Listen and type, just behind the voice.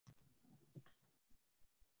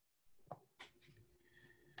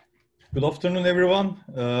Good afternoon, everyone.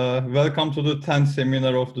 Welcome to the 10th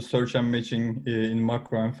seminar of the Search and Matching in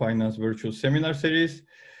Macro and Finance virtual seminar series.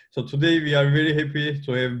 So today we are very happy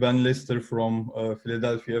to have Ben Lester from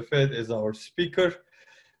Philadelphia Fed as our speaker.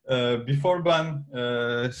 Before Ben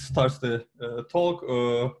starts the talk,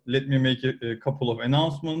 let me make a couple of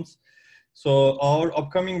announcements. So our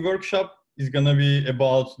upcoming workshop is going to be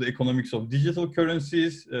about the economics of digital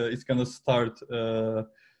currencies. It's going to start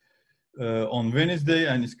on Wednesday,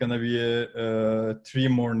 and it's going to be a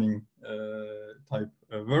 3-morning type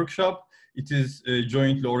workshop. It is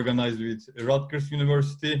jointly organized with Rutgers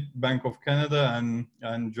University, Bank of Canada,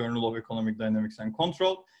 and Journal of Economic Dynamics and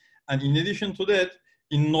Control. And in addition to that,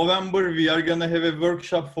 in November, we are going to have a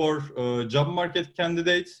workshop for job market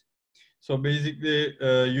candidates. So basically,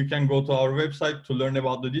 you can go to our website to learn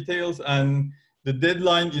about the details, and the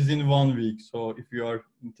deadline is in 1 week. So if you are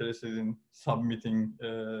interested in submitting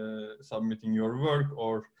your work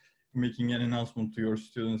or making an announcement to your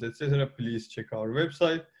students, etc., please check our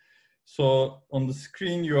website. So on the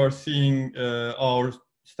screen, you are seeing our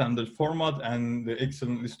standard format and the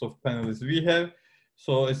excellent list of panelists we have.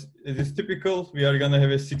 So as is typical, we are going to have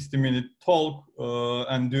a 60-minute talk,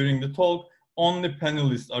 and during the talk, only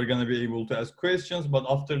panelists are going to be able to ask questions. But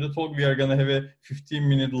after the talk, we are going to have a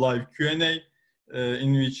 15-minute live Q&A.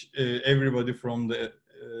 In which everybody from the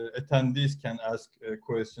attendees can ask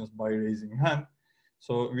questions by raising hand.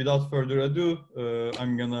 So without further ado,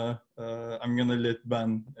 I'm gonna let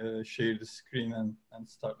Ben share the screen and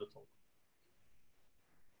start the talk.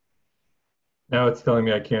 Now it's telling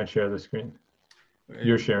me I can't share the screen.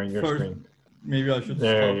 You're sharing your screen. Maybe I should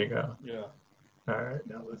There start. you go. Yeah. All right,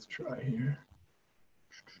 now let's try here.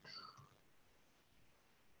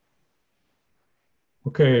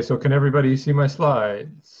 Okay, so can everybody see my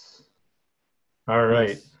slides? All right.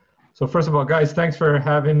 Yes. So first of all, guys, thanks for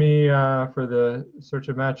having me for the Search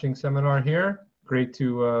and Matching seminar here. Great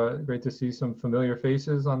to see some familiar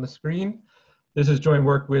faces on the screen. This is joint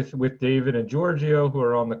work with David and Giorgio, who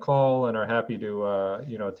are on the call and are happy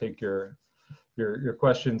to take your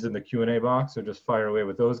questions in the Q&A box. So just fire away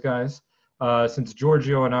with those guys. Since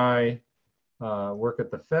Giorgio and I work at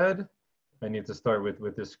the Fed, I need to start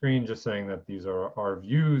with this screen just saying that these are our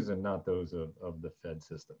views and not those of the Fed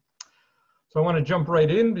system. So I want to jump right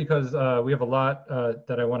in because we have a lot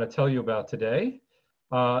that I want to tell you about today.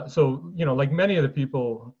 So, like many of the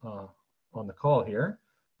people on the call here,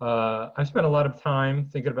 I've spent a lot of time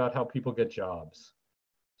thinking about how people get jobs.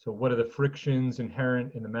 So what are the frictions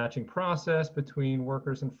inherent in the matching process between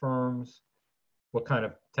workers and firms? What kind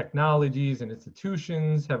of technologies and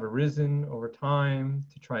institutions have arisen over time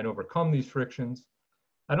to try and overcome these frictions?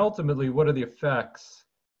 And ultimately, what are the effects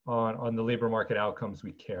on the labor market outcomes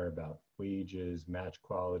we care about? Wages, match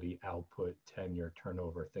quality, output, tenure,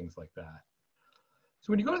 turnover, things like that.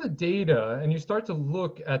 So when you go to the data and you start to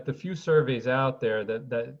look at the few surveys out there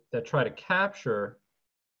that try to capture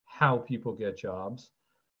how people get jobs,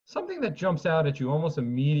 something that jumps out at you almost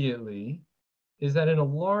immediately is that in a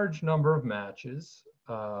large number of matches,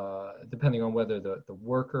 depending on whether the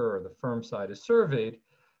worker or the firm side is surveyed,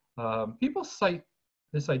 people cite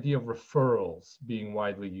this idea of referrals being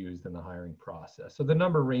widely used in the hiring process. So the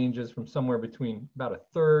number ranges from somewhere between about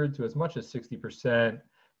 1/3 to as much as 60%,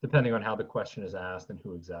 depending on how the question is asked and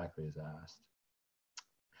who exactly is asked.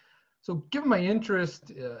 So given my interest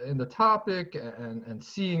in the topic and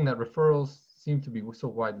seeing that referrals seem to be so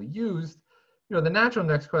widely used, the natural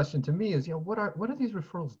next question to me is, what are these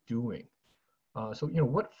referrals doing? So,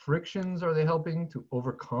 what frictions are they helping to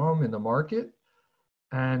overcome in the market?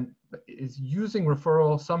 And is using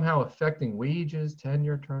referral somehow affecting wages,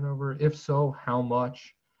 tenure, turnover? If so, how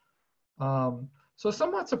much? So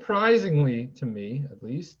somewhat surprisingly to me, at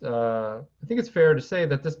least, I think it's fair to say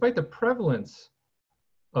that despite the prevalence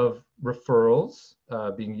of referrals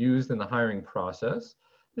being used in the hiring process,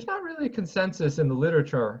 there's not really a consensus in the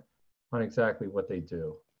literature on exactly what they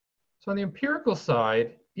do. So on the empirical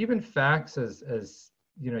side, even facts as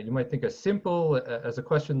you might think as simple as a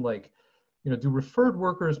question like, do referred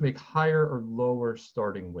workers make higher or lower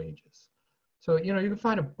starting wages? So, you can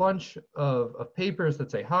find a bunch of papers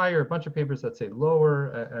that say higher, a bunch of papers that say lower,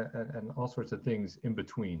 and all sorts of things in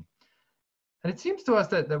between. And it seems to us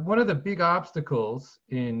that one of the big obstacles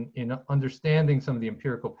in understanding some of the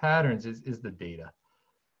empirical patterns is the data.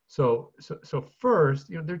 So first,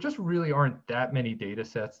 there just really aren't that many data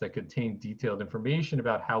sets that contain detailed information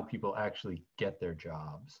about how people actually get their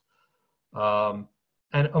jobs.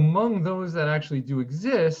 And among those that actually do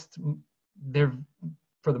exist, they're,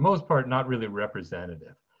 for the most part, not really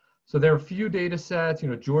representative. So there are a few data sets.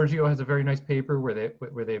 Giorgio has a very nice paper where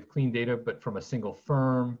they have clean data, but from a single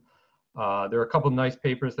firm. There are a couple nice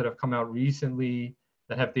papers that have come out recently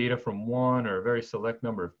that have data from one or a very select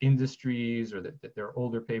number of industries, or that there are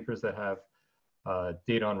older papers that have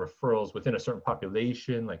data on referrals within a certain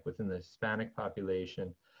population, like within the Hispanic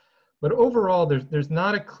population. But overall, there's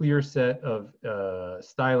not a clear set of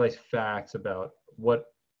stylized facts about what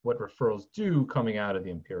referrals do coming out of the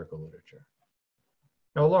empirical literature.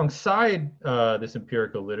 Now, alongside this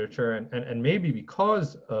empirical literature, and maybe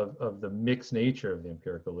because of the mixed nature of the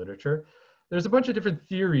empirical literature, there's a bunch of different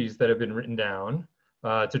theories that have been written down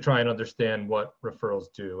to try and understand what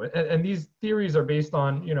referrals do. And these theories are based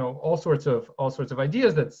on, all sorts of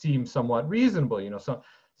ideas that seem somewhat reasonable.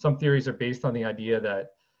 Some theories are based on the idea that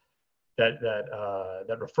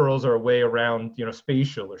referrals are a way around,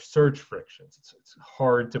 spatial or search frictions. It's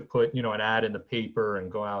hard to put, an ad in the paper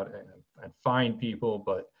and go out and find people,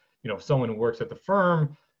 but, if someone who works at the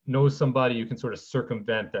firm knows somebody, you can sort of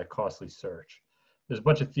circumvent that costly search. There's a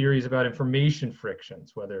bunch of theories about information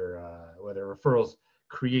frictions, whether referrals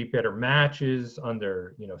create better matches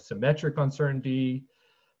under, symmetric uncertainty,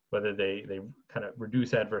 whether they kind of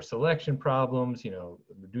reduce adverse selection problems,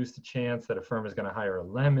 reduce the chance that a firm is going to hire a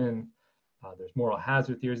lemon. There's moral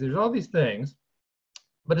hazard theories. There's all these things,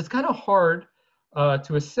 but it's kind of hard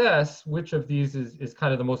to assess which of these is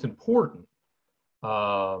kind of the most important,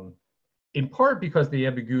 in part because the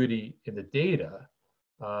ambiguity in the data,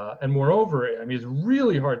 and moreover, it's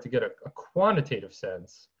really hard to get a quantitative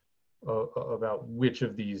sense about which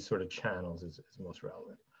of these sort of channels is most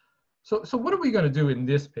relevant. So what are we going to do in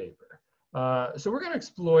this paper? So we're going to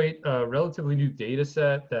exploit a relatively new data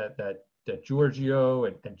set that Giorgio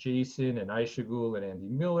and Jason and Aishagul and Andy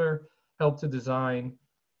Miller helped to design,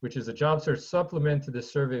 which is a job search supplement to the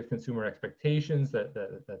Survey of Consumer Expectations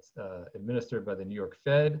that's administered by the New York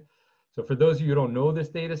Fed. So for those of you who don't know this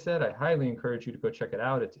data set, I highly encourage you to go check it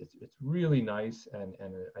out. It's really nice, and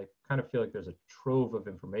I kind of feel like there's a trove of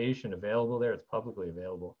information available there. It's publicly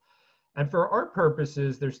available. And for our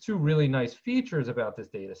purposes, there's two really nice features about this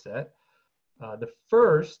data set. The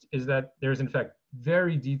first is that there's in fact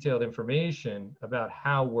very detailed information about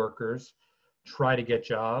how workers try to get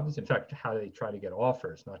jobs, in fact, how they try to get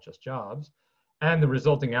offers, not just jobs, and the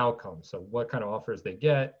resulting outcomes. So what kind of offers they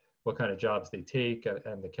get, what kind of jobs they take,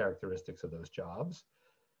 and the characteristics of those jobs.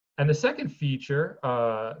 And the second feature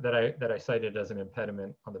that I cited as an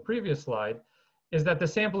impediment on the previous slide is that the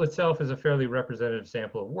sample itself is a fairly representative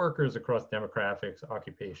sample of workers across demographics,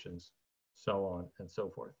 occupations, so on and so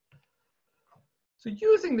forth. So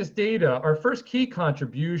using this data, our first key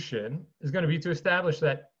contribution is going to be to establish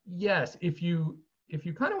that, yes, if you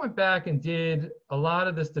kind of went back and did a lot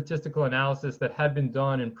of the statistical analysis that had been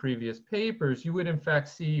done in previous papers, you would in fact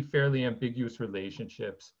see fairly ambiguous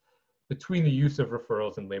relationships between the use of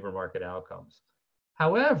referrals and labor market outcomes.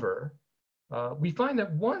 However, we find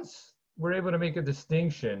that once we're able to make a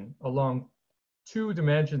distinction along two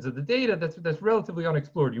dimensions of the data that's relatively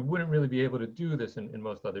unexplored, you wouldn't really be able to do this in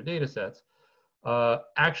most other data sets.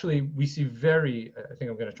 Actually, we see I think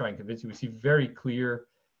I'm going to try and convince you, we see very clear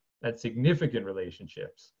and significant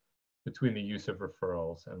relationships between the use of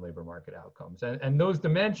referrals and labor market outcomes. And those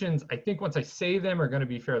dimensions, I think once I say them, are going to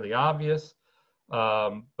be fairly obvious,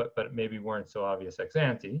 but maybe weren't so obvious ex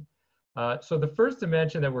ante. So the first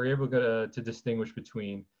dimension that we're able to distinguish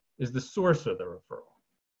between is the source of the referral.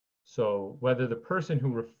 So whether the person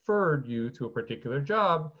who referred you to a particular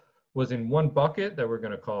job was in one bucket that we're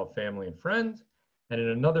going to call family and friend, and in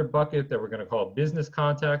another bucket that we're going to call business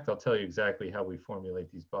contact. I'll tell you exactly how we formulate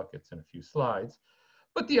these buckets in a few slides.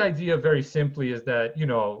 But the idea very simply is that,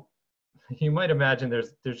 you might imagine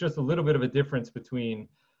there's just a little bit of a difference between,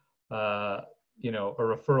 a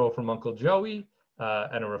referral from Uncle Joey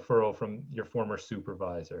and a referral from your former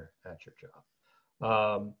supervisor at your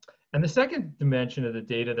job. And the second dimension of the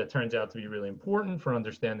data that turns out to be really important for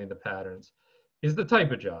understanding the patterns is the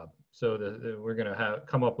type of job. So we're going to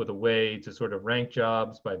come up with a way to sort of rank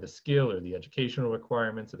jobs by the skill or the educational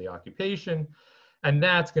requirements of the occupation. And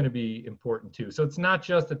that's going to be important too. So it's not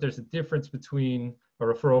just that there's a difference between a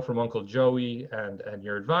referral from Uncle Joey and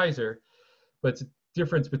your advisor, but it's a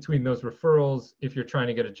difference between those referrals if you're trying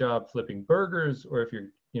to get a job flipping burgers or if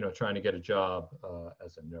you're trying to get a job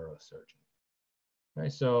as a neurosurgeon.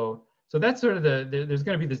 Right, so that's sort of there's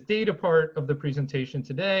going to be this data part of the presentation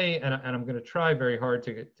today, and I'm going to try very hard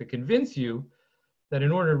to convince you that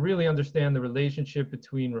in order to really understand the relationship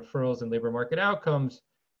between referrals and labor market outcomes,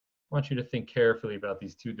 I want you to think carefully about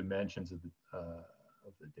these two dimensions of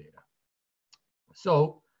the data.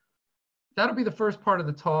 So that'll be the first part of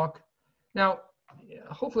the talk. Now,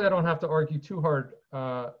 hopefully I don't have to argue too hard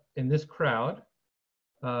in this crowd.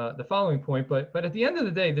 the following point, but at the end of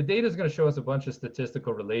the day, the data is going to show us a bunch of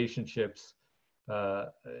statistical relationships,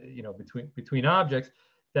 between objects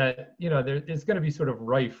that, it's going to be sort of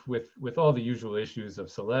rife with all the usual issues of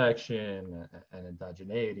selection and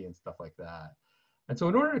endogeneity and stuff like that. And so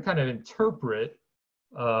in order to kind of interpret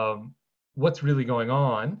what's really going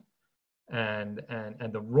on and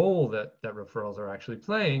the role that referrals are actually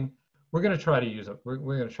playing, we're going to try to we're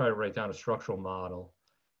going to try to write down a structural model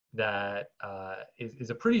that is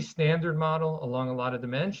a pretty standard model along a lot of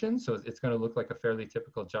dimensions. So it's going to look like a fairly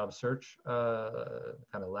typical job search,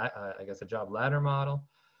 I guess a job ladder model.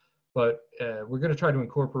 But we're going to try to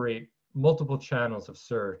incorporate multiple channels of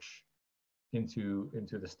search into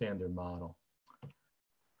the standard model.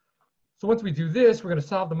 So once we do this, we're going to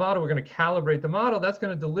solve the model. We're going to calibrate the model. That's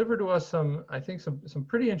going to deliver to us some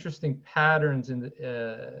pretty interesting patterns in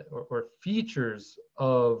the, or features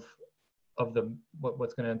of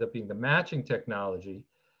what's going to end up being the matching technology.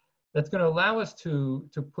 That's going to allow us to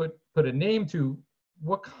put a name to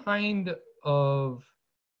what kind of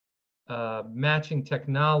matching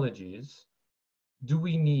technologies do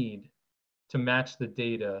we need to match the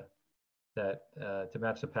data to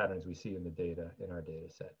match the patterns we see in the data in our data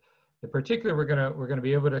set. In particular, we're going to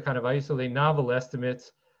be able to kind of isolate novel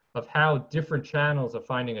estimates of how different channels of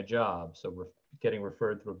finding a job. So we're getting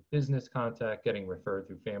referred through business contact, getting referred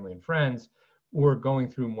through family and friends, or going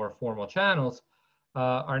through more formal channels.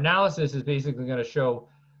 Our analysis is basically going to show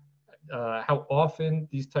how often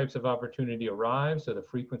these types of opportunity arrive, so the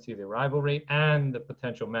frequency of the arrival rate and the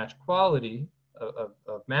potential match quality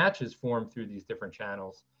of matches formed through these different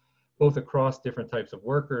channels, both across different types of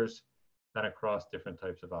workers and across different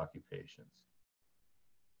types of occupations.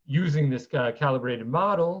 Using this calibrated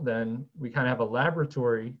model, then we kind of have a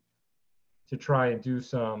laboratory to try and do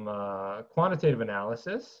some quantitative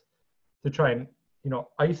analysis to try and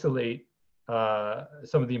isolate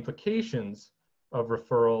some of the implications of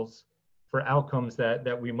referrals for outcomes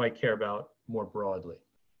that we might care about more broadly.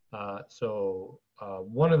 So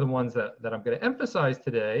one of the ones that I'm going to emphasize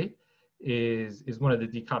today is one of the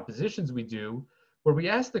decompositions we do, where we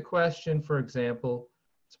ask the question, for example,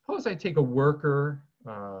 suppose I take a worker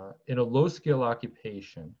in a low-skill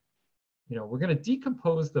occupation. We're going to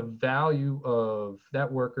decompose the value of that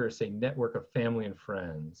worker's, say, network of family and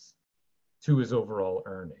friends to his overall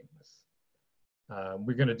earnings.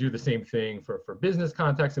 We're going to do the same thing for business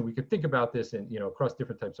contacts, and we could think about this in, across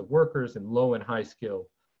different types of workers and low and high skill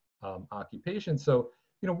occupations. So,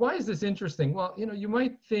 why is this interesting? Well, you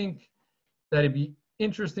might think that it'd be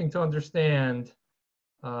interesting to understand,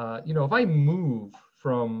 if I move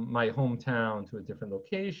from my hometown to a different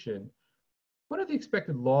location, what are the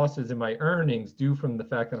expected losses in my earnings due from the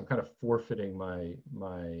fact that I'm kind of forfeiting my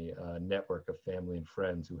network of family and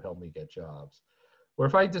friends who help me get jobs? Or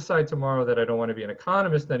if I decide tomorrow that I don't want to be an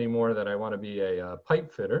economist anymore, that I want to be a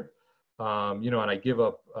pipe fitter, and I give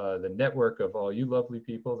up the network of all you lovely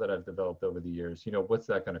people that I've developed over the years, what's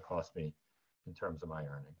that going to cost me in terms of my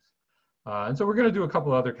earnings? And so we're going to do a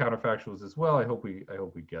couple other counterfactuals as well. I hope we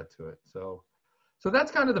get to it. So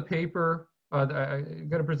that's kind of the paper. I'm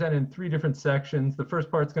going to present in 3 different sections. The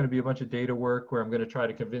first part is going to be a bunch of data work where I'm going to try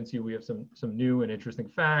to convince you we have some new and interesting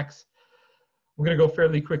facts. We're going to go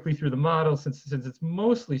fairly quickly through the model since it's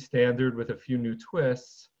mostly standard with a few new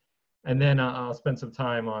twists. And then I'll spend some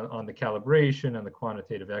time on the calibration and the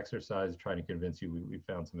quantitative exercise, trying to convince you we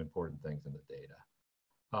found some important things in the data.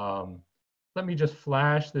 Let me just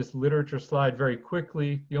flash this literature slide very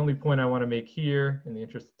quickly. The only point I want to make here, in the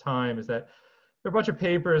interest of time, is that there are a bunch of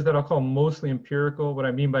papers that I'll call mostly empirical. What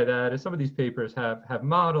I mean by that is some of these papers have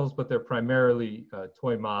models, but they're primarily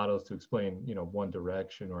toy models to explain, one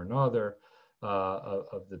direction or another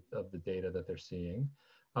of the data that they're seeing.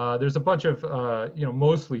 There's a bunch of,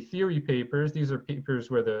 mostly theory papers. These are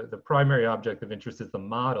papers where the primary object of interest is the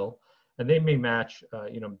model, and they may match,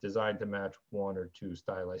 designed to match 1 or 2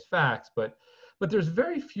 stylized facts. But there's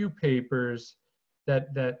very few papers that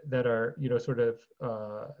are, sort of,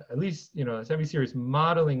 at least, a semi-serious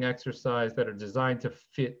modeling exercise that are designed to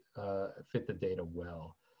fit the data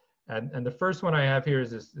well. And the first one I have here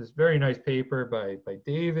is this very nice paper by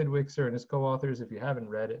David Wickser and his co-authors. If you haven't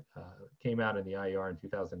read it, it came out in the IER in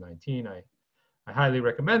 2019. I highly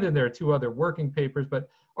recommend it. There are 2 other working papers, but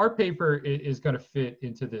our paper is going to fit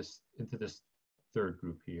into this third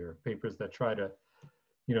group here, papers that try to,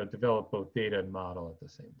 develop both data and model at the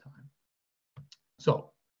same time.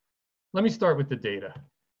 So let me start with the data.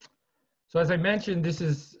 So as I mentioned, this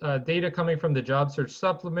is data coming from the Job Search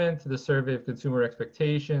Supplement to the Survey of Consumer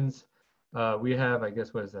Expectations. We have, I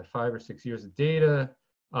guess, 5 or 6 years of data.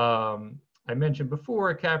 I mentioned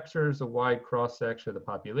before, it captures a wide cross-section of the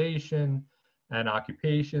population. and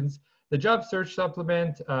occupations. The job search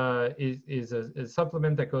supplement is a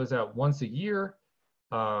supplement that goes out once a year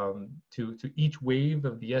to each wave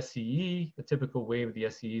of the SCE. The typical wave of the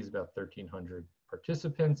SCE is about 1,300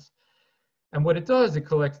 participants. And what it does, it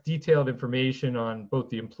collects detailed information on both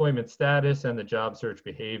the employment status and the job search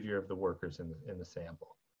behavior of the workers in the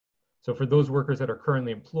sample. So for those workers that are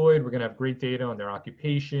currently employed, we're going to have great data on their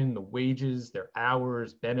occupation, the wages, their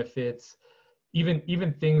hours, benefits,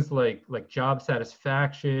 even things like job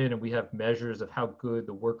satisfaction, and we have measures of how good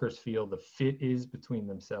the workers feel the fit is between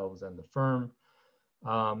themselves and the firm.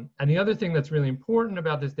 And the other thing that's really important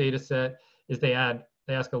about this data set is they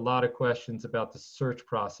ask a lot of questions about the search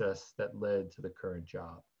process that led to the current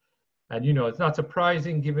job. And you know, it's not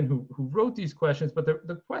surprising given who wrote these questions, but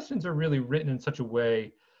the questions are really written in such a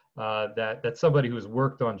way that somebody who's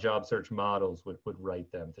worked on job search models would write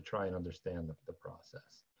them to try and understand the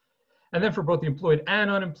process. And then for both the employed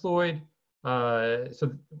and unemployed,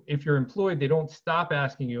 so if you're employed, they don't stop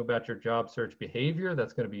asking you about your job search behavior.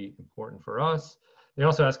 That's going to be important for us. They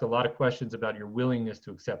also ask a lot of questions about your willingness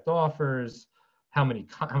to accept offers, how many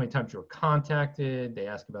times you were contacted. They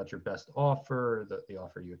ask about your best offer, the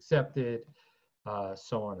offer you accepted,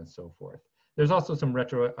 so on and so forth. There's also some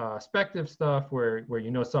retrospective stuff where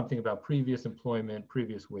you know something about previous employment,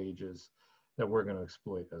 previous wages that we're going to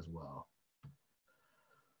exploit as well.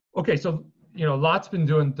 Okay, so you know, lots been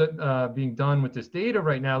being done with this data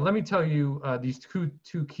right now. Let me tell you these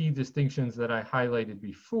two key distinctions that I highlighted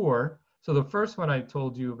before. So the first one I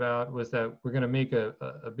told you about was that we're going to make a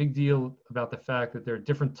big deal about the fact that there are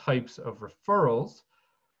different types of referrals.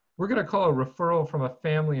 We're going to call a referral from a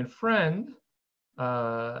family and friend.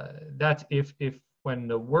 That's if when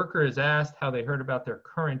the worker is asked how they heard about their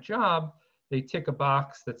current job, they tick a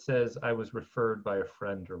box that says, I was referred by a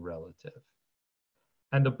friend or relative.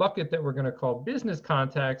 And the bucket that we're going to call business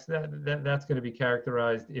contacts, that's going to be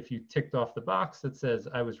characterized if you ticked off the box that says,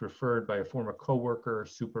 I was referred by a former coworker,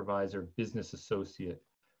 supervisor, business associate,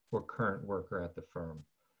 or current worker at the firm.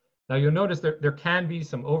 Now you'll notice there can be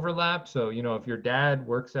some overlap. So, you know, if your dad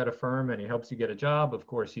works at a firm and he helps you get a job, of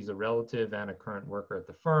course, he's a relative and a current worker at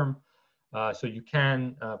the firm. So you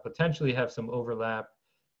can potentially have some overlap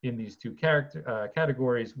in these two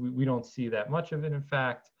categories. We don't see that much of it, in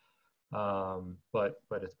fact. But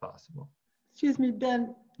it's possible. Excuse me,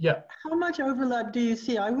 Ben. Yeah. How much overlap do you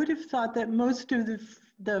see? I would have thought that most of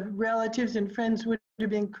the relatives and friends would have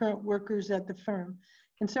been current workers at the firm.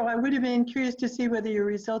 And so I would have been curious to see whether your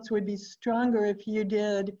results would be stronger if you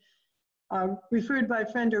did referred by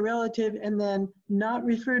friend or relative and then not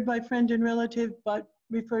referred by friend and relative, but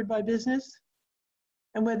referred by business,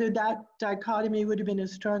 and whether that dichotomy would have been a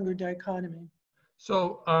stronger dichotomy.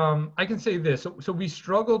 So I can say this. So we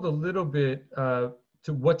struggled a little bit to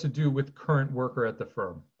what to do with current worker at the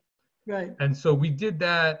firm. Right. And so we did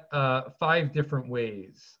that 5 different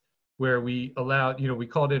ways where we allowed, you know, we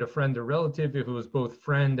called it a friend or relative if it was both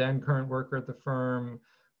friend and current worker at the firm,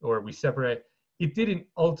 or we separate. It didn't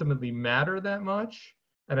ultimately matter that much.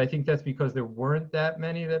 And I think that's because there weren't that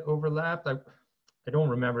many that overlapped. I don't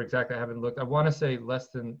remember exactly. I haven't looked. I want to say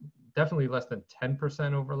definitely less than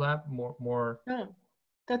 10% overlap, more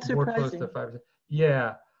that's more surprising. close to 5%.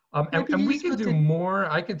 Yeah. And we can do more.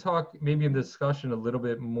 I can talk maybe in the discussion a little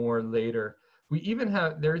bit more later. We even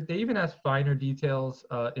have, they even ask finer details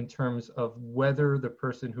in terms of whether the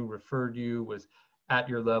person who referred you was at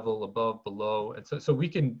your level, above, below. And so we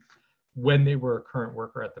can, when they were a current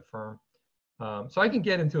worker at the firm. So I can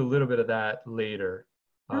get into a little bit of that later.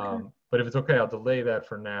 Okay. But if it's okay, I'll delay that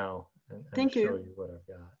for now and show you what I've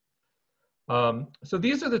got. So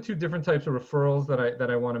these are the 2 different types of referrals that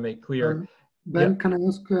I want to make clear. Ben, yeah. Can I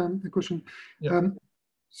ask a question? Yeah.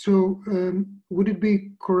 Would it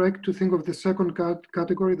be correct to think of the second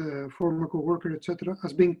category, the former coworker, etc.,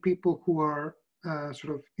 as being people who are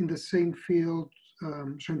sort of in the same field,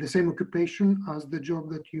 so in the same occupation as the job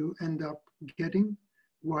that you end up getting,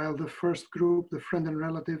 while the first group, the friend and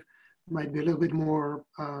relative, might be a little bit more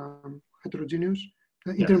heterogeneous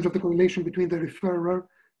in terms of the correlation between the referrer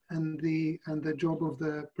and the job of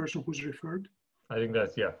the person who's referred? I think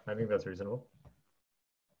that's reasonable.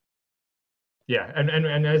 Yeah,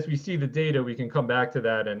 and as we see the data, we can come back to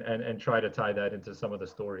that and try to tie that into some of the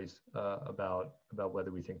stories about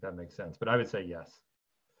whether we think that makes sense. But I would say yes.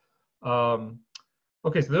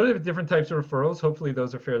 Okay, so those are the different types of referrals. Hopefully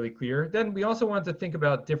those are fairly clear. Then we also want to think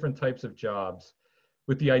about different types of jobs,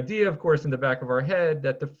 with the idea, of course, in the back of our head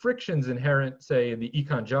that the frictions inherent, say, in the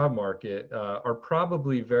econ job market are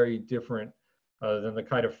probably very different than the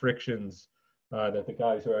kind of frictions that the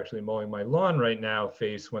guys who are actually mowing my lawn right now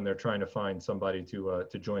face when they're trying to find somebody to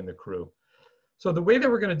join the crew. So the way that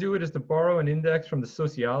we're going to do it is to borrow an index from the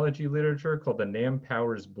sociology literature called the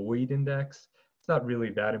Nam-Powers-Boyd Index. It's not really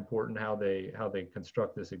that important how they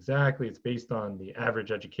construct this exactly. It's based on the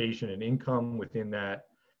average education and income within that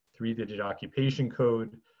 3-digit occupation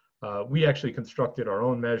code. We actually constructed our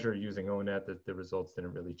own measure using ONET. The results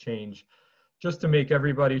didn't really change. Just to make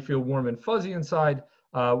everybody feel warm and fuzzy inside,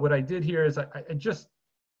 what I did here is I just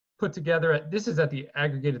put together, this is at the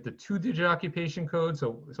aggregated the 2-digit occupation code.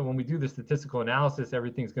 So when we do the statistical analysis,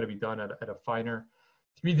 everything's going to be done at a finer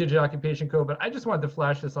 3-digit occupation code. But I just wanted to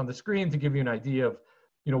flash this on the screen to give you an idea of,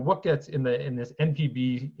 what gets in this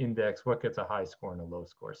NPB index, what gets a high score and a low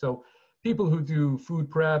score. So people who do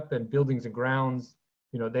food prep and buildings and grounds,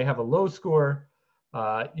 they have a low score.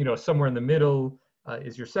 Somewhere in the middle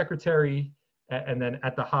is your secretary, and then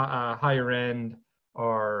at the higher end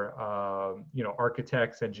are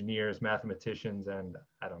architects, engineers, mathematicians, and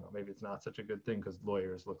I don't know, maybe it's not such a good thing because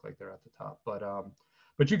lawyers look like they're at the top,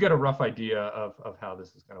 but you get a rough idea of how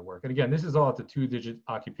this is going to work. And again, this is all at the 2-digit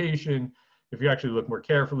occupation. If you actually look more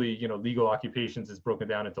carefully, legal occupations is broken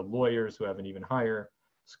down into lawyers who have an even higher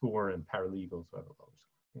score and paralegals who have a lower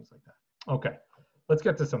score, things like that. Okay, let's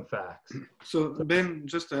get to some facts. So Ben,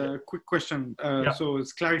 just a quick question. Yeah. So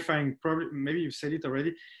it's clarifying, probably, maybe you said it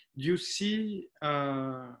already. Do you see,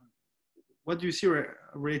 what do you see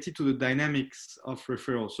related to the dynamics of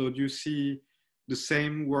referral? So do you see the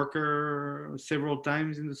same worker several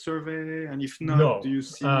times in the survey? And if not, No. do you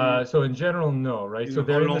see? So in general, no, right? So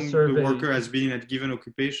how long the survey, the worker has been at given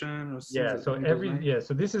occupation? Or yeah, so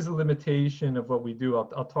so this is a limitation of what we do.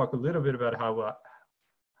 I'll talk a little bit about how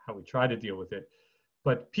we try to deal with it.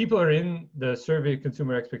 But people are in the survey of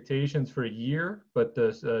consumer expectations for a year, but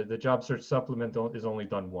the job search supplement is only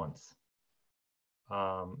done once.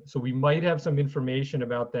 So we might have some information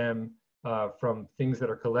about them from things that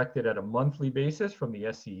are collected at a monthly basis from the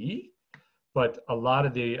SCE, but a lot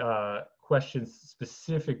of the questions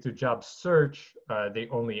specific to job search, they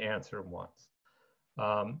only answer once.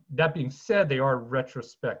 That being said, they are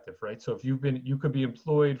retrospective, right? So if you could be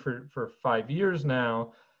employed for 5 years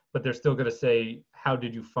now, but they're still going to say, how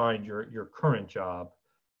did you find your current job?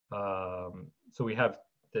 So we have,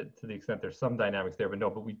 to the extent there's some dynamics there,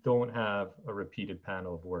 but we don't have a repeated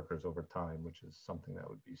panel of workers over time, which is something that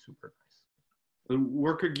would be super nice. The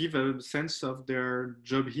worker give a sense of their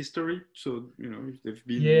job history. So, if they've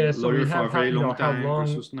been lawyer for a very long time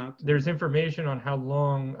versus not. There's information on how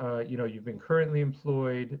long, you've been currently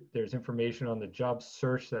employed. There's information on the job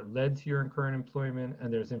search that led to your current employment.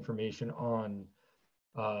 And there's information on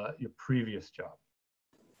your previous job.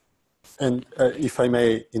 And if I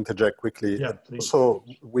may interject quickly. Yeah, please. So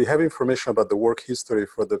we have information about the work history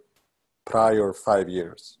for the prior 5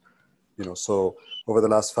 years. So over the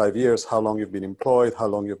last 5 years, how long you've been employed, how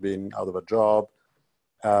long you've been out of a job.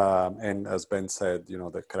 And as Ben said,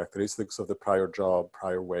 the characteristics of the prior job,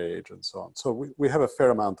 prior wage, and so on. So we have a fair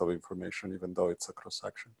amount of information, even though it's a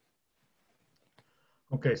cross-section.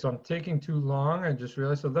 Okay, so I'm taking too long. I just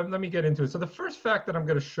realized. So let me get into it. So the first fact that I'm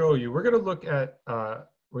going to show you, we're going to look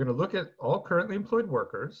at all currently employed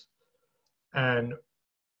workers, and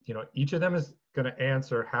each of them is going to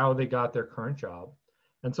answer how they got their current job.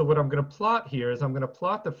 And so what I'm going to plot here is I'm going to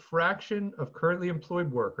plot the fraction of currently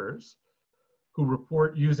employed workers who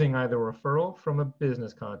report using either a referral from a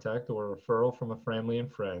business contact or a referral from a family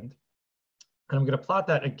and friend. And I'm going to plot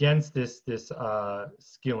that against this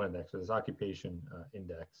skill index, or this occupation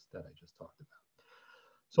index that I just talked about.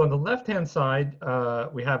 So on the left-hand side,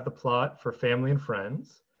 we have the plot for family and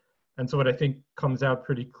friends. And so what I think comes out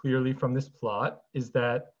pretty clearly from this plot is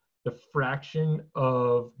that the fraction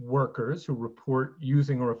of workers who report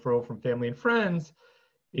using a referral from family and friends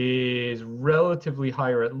is relatively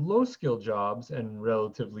higher at low-skill jobs and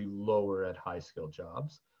relatively lower at high-skill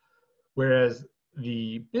jobs. Whereas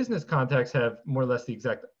the business contacts have more or less the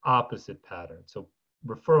exact opposite pattern. So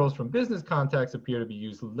referrals from business contacts appear to be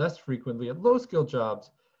used less frequently at low-skill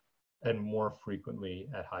jobs and more frequently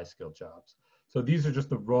at high-skill jobs. So these are just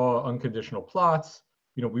the raw unconditional plots.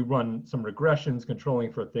 We run some regressions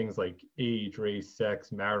controlling for things like age, race,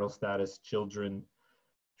 sex, marital status, children.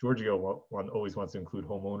 Giorgio always wants to include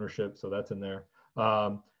home ownership, so that's in there.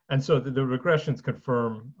 And so the regressions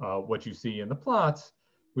confirm what you see in the plots,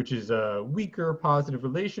 which is a weaker positive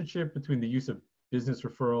relationship between the use of business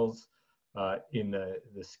referrals in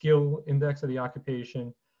the skill index of the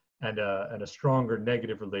occupation, and a stronger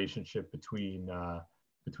negative relationship between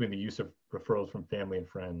the use of referrals from family and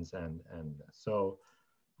friends. And so,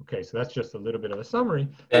 okay, so that's just a little bit of a summary.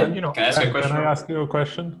 Can I ask you a question? Can I ask you a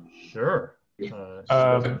question? Sure.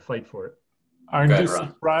 Fight for it. Aren't you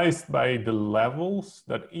surprised by the levels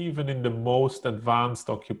that even in the most advanced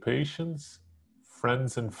occupations,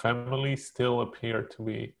 friends and family still appear to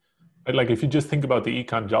be, like if you just think about the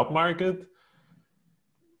econ job market,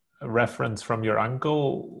 a reference from your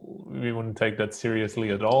uncle, we wouldn't take that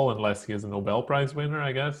seriously at all unless he is a Nobel Prize winner,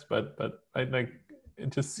 I guess. But I like,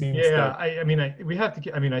 it just seems Yeah, that. I mean, we have to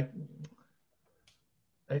get, I mean,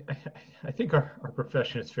 I think our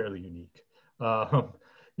profession is fairly unique.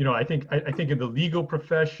 You know, I think in the legal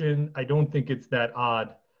profession, I don't think it's that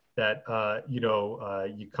odd that, you know,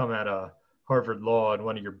 you come out of Harvard Law and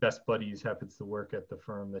one of your best buddies happens to work at the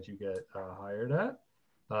firm that you get hired at.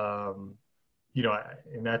 You know,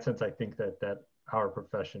 in that sense, I think that our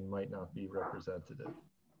profession might not be representative.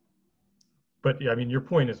 But yeah, I mean, your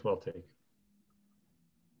point is well taken.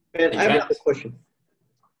 Ben, I have another question.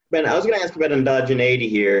 Ben, I was going to ask about endogeneity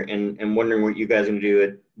here and wondering what you guys are going to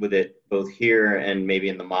do with it both here and maybe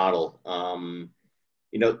in the model.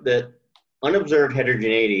 You know, the unobserved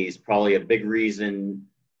heterogeneity is probably a big reason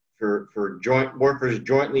for workers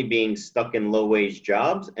jointly being stuck in low-wage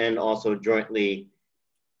jobs and also jointly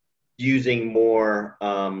using more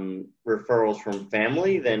referrals from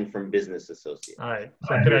family than from business associates. All right.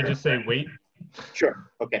 So could I just say wait?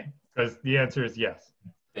 Sure. Okay. Because the answer is yes.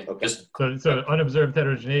 Okay. So unobserved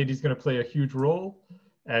heterogeneity is going to play a huge role,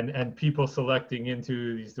 and people selecting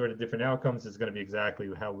into these sort of different outcomes is going to be exactly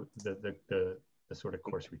how the sort of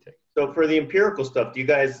course we take. So for the empirical stuff, do you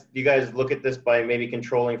guys look at this by maybe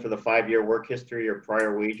controlling for the 5-year work history or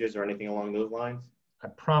prior wages or anything along those lines? I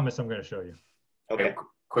promise I'm going to show you. Okay.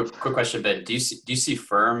 Quick question, Ben. Do you see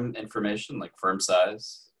firm information, like firm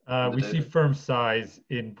size? We see firm size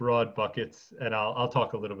in broad buckets, and I'll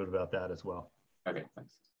talk a little bit about that as well. Okay,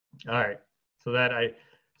 thanks. All right. So that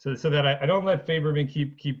I don't let Faberman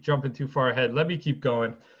keep jumping too far ahead. Let me keep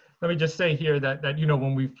going. Let me just say here that you know,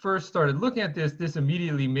 when we first started looking at this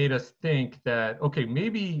immediately made us think that, okay,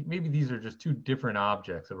 maybe these are just two different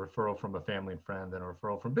objects, a referral from a family and friend and a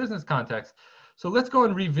referral from business context. So let's go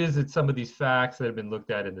and revisit some of these facts that have been looked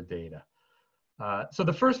at in the data. So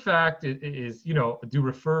the first fact is, you know, do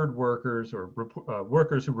referred workers or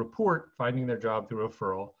workers who report finding their job through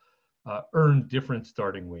referral earn different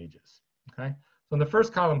starting wages, okay? So in the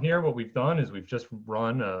first column here, what we've done is we've just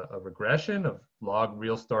run a regression of log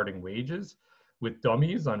real starting wages with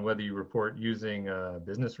dummies on whether you report using a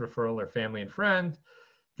business referral or family and friend,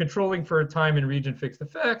 controlling for time and region fixed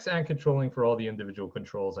effects, and controlling for all the individual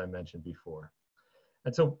controls I mentioned before.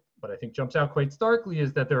 And so what I think jumps out quite starkly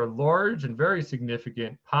is that there are large and very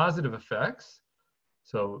significant positive effects.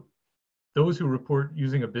 So those who report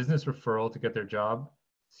using a business referral to get their job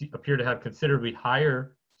appear to have considerably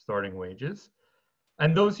higher starting wages.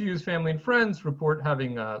 And those who use family and friends report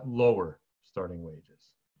having lower starting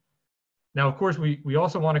wages. Now, of course, we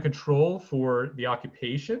also want to control for the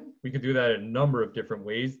occupation. We can do that in a number of different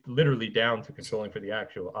ways, literally down to controlling for the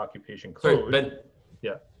actual occupation code. Sorry, Ben.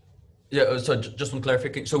 Yeah. Yeah, so just one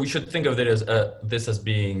clarification. So we should think of it as this as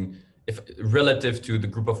being relative to the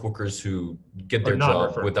group of workers who get their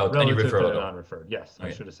job without any referral at all. Non-referred. Yes, okay.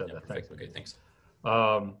 I should have said that. Thanks. Okay, thanks.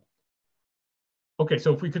 Okay,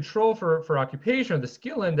 so if we control for occupation, the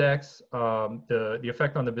skill index, the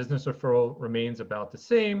effect on the business referral remains about the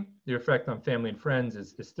same. The effect on family and friends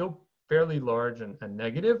is still fairly large and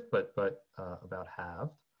negative, but about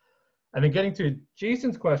halved. And then getting to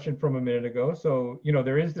Jason's question from a minute ago, so, you know,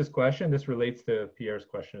 there is this question, this relates to Pierre's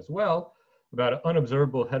question as well, about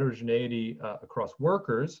unobservable heterogeneity across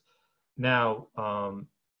workers. Now,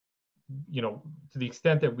 you know, to the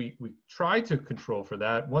extent that we try to control for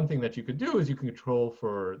that, one thing that you could do is you can control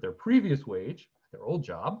for their previous wage, their old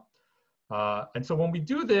job. And so when we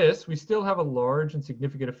do this, we still have a large and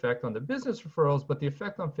significant effect on the business referrals, but the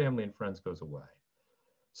effect on family and friends goes away.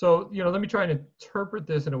 So, you know, let me try and interpret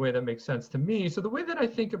this in a way that makes sense to me. So the way that I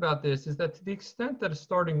think about this is that to the extent that a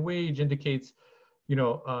starting wage indicates, you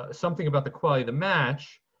know, something about the quality of the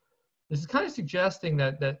match, this is kind of suggesting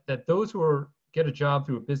that those who get a job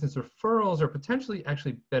through a business referrals are potentially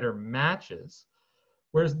actually better matches.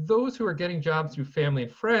 Whereas those who are getting jobs through family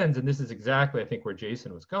and friends, and this is exactly, I think, where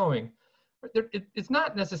Jason was going, it's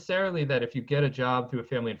not necessarily that if you get a job through a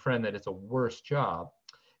family and friend that it's a worse job.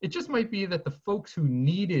 It just might be that the folks who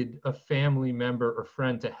needed a family member or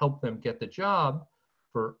friend to help them get the job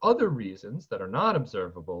for other reasons that are not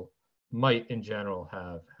observable might in general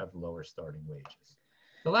have lower starting wages.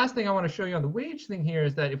 The last thing I want to show you on the wage thing here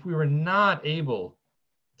is that if we were not able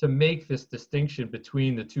to make this distinction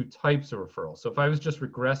between the two types of referrals, so if I was just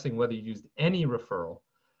regressing whether you used any referral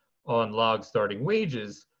on log starting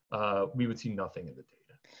wages, we would see nothing in the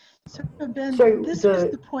data. So Ben, this is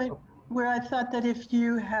the point where I thought that if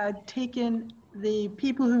you had taken the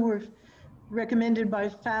people who were recommended by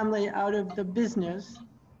family out of the business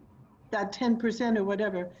that 10% or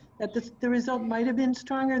whatever, that the result might have been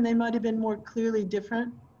stronger and they might have been more clearly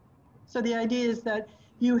different. So the idea is that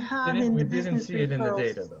you have in the business referrals. We didn't see it in the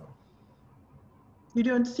data though. You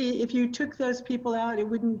don't see, if you took those people out, it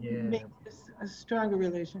wouldn't make this a stronger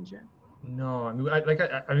relationship. No, I mean,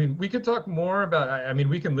 I mean, we could talk more about, I mean,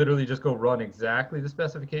 we can literally just go run exactly the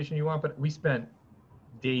specification you want, but we spent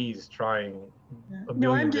days trying a million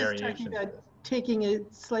No, I'm just variations. talking about taking a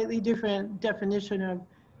slightly different definition of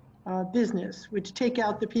business, which take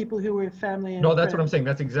out the people who were family and No, that's friends. what I'm saying.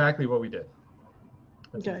 That's exactly what we did.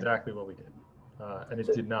 That's Okay. exactly what we did. And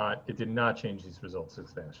it did not change these results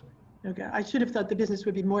substantially. Okay, I should have thought the business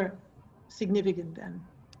would be more significant then.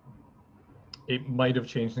 It might have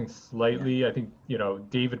changed things slightly. I think, you know,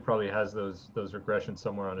 David probably has those regressions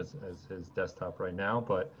somewhere on his desktop right now,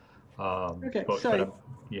 but okay, sorry.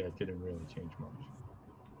 Yeah, it didn't really change much.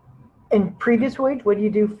 In previous wage, what do you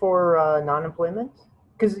do for non-employment?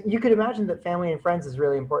 Because you could imagine that family and friends is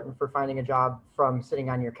really important for finding a job from sitting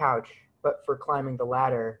on your couch, but for climbing the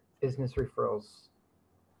ladder, business referrals.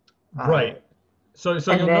 Right. So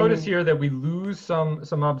you'll notice here that we lose some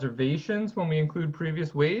observations when we include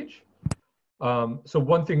previous wage. So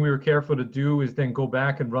one thing we were careful to do is then go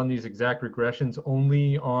back and run these exact regressions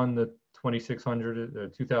only on the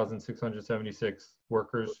 2,676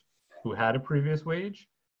 workers who had a previous wage,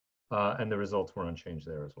 and the results were unchanged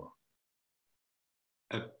there as well.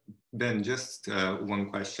 Ben, just one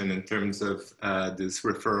question in terms of these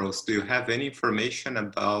referrals. Do you have any information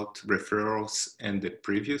about referrals and the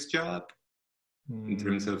previous job in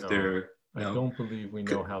terms of their? I don't believe we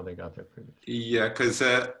know how they got their previous job. Yeah, because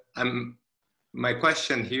my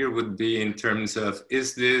question here would be in terms of,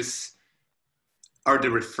 are the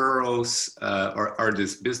referrals or are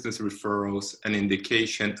these business referrals an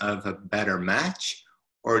indication of a better match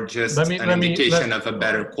or just an indication of a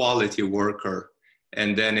better quality worker?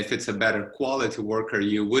 And then if it's a better quality worker,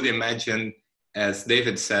 you would imagine, as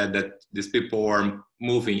David said, that these people are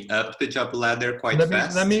moving up the job ladder quite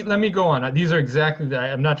fast. Let me go on. These are exactly,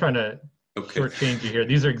 I'm not trying to shortchange you here.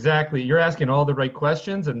 These are exactly, you're asking all the right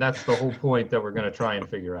questions, and that's the whole point that we're going to try and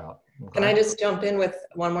figure out. Okay? Can I just jump in with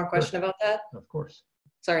one more question about that? Of course.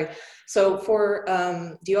 Sorry. So for,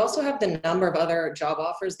 do you also have the number of other job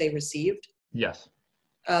offers they received? Yes.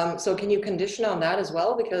 So can you condition on that as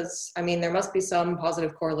well? Because, I mean, there must be some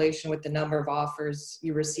positive correlation with the number of offers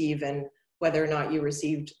you receive and whether or not you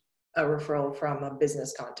received a referral from a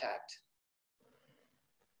business contact.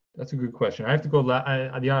 That's a good question. I have to go.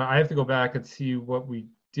 I have to go back and see what we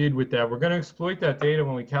did with that. We're going to exploit that data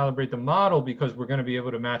when we calibrate the model because we're going to be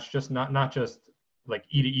able to match just not just like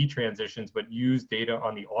E to E transitions, but use data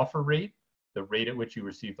on the offer rate, the rate at which you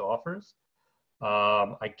received offers.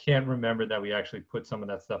 I can't remember that we actually put some of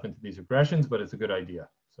that stuff into these regressions, but it's a good idea.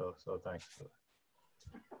 So thanks for that.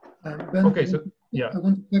 Ben, okay, so yeah. I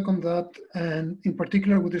want to click on that, and in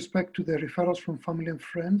particular with respect to the referrals from family and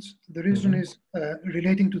friends. The reason is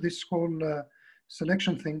relating to this whole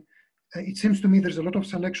selection thing. It seems to me there's a lot of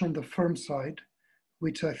selection on the firm side,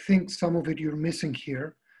 which I think some of it you're missing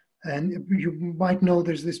here. And you might know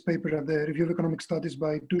there's this paper at the Review of Economic Studies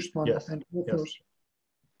by Dushman and others.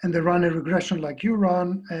 And they run a regression like you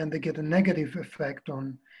run, and they get a negative effect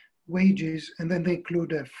on wages, and then they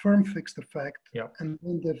include a firm fixed effect, and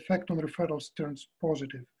then the effect on referrals turns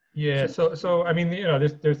positive. Yeah, so I mean, you know,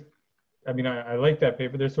 there's I mean, I like that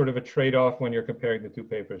paper. There's sort of a trade-off when you're comparing the two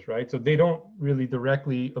papers, right? So they don't really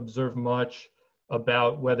directly observe much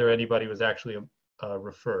about whether anybody was actually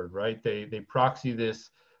referred, right? They proxy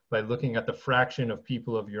this by looking at the fraction of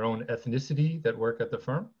people of your own ethnicity that work at the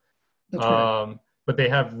firm. That's right. But they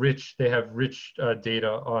have rich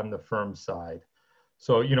data on the firm side.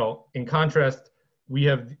 So, you know, in contrast, we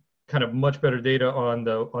have kind of much better data on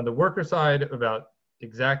the worker side about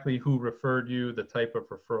exactly who referred you, the type of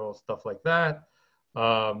referral, stuff like that.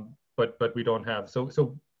 But we don't have,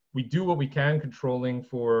 so we do what we can controlling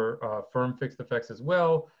for firm fixed effects as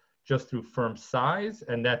well, just through firm size,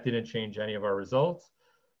 and that didn't change any of our results.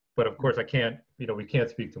 But of course, we can't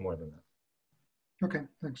speak to more than that. Okay,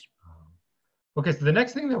 thanks. Okay, so the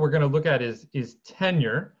next thing that we're going to look at is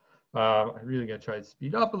tenure. I'm really going to try to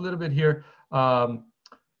speed up a little bit here.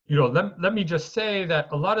 You know, let me just say that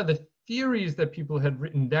a lot of the theories that people had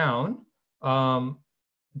written down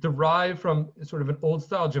derive from sort of an old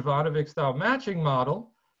style Jovanovic style matching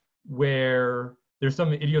model where there's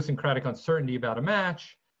some idiosyncratic uncertainty about a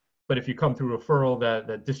match, but if you come through referral,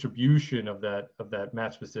 that distribution of that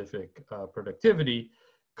match specific productivity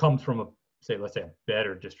comes from let's say a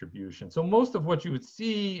better distribution. So most of what you would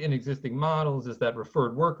see in existing models is that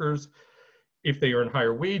referred workers, if they earn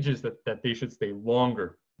higher wages, that they should stay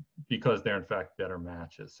longer because they're in fact better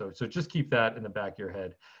matches. So just keep that in the back of your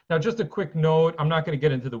head. Now, just a quick note, I'm not going to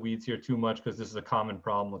get into the weeds here too much because this is a common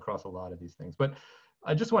problem across a lot of these things, but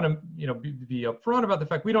I just want to be upfront about the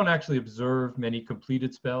fact we don't actually observe many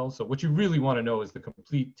completed spells. So what you really want to know is the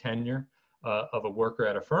complete tenure of a worker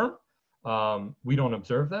at a firm. We don't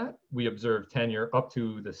observe that. We observe tenure up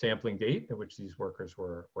to the sampling date at which these workers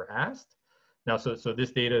were asked. Now, so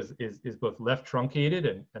this data is both left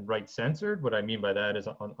truncated and right censored. What I mean by that is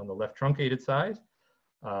on the left truncated side,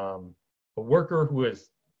 a worker who is,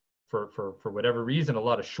 for whatever reason, a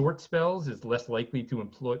lot of short spells is less likely to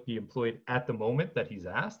be employed at the moment that he's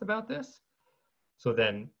asked about this. So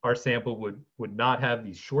then our sample would not have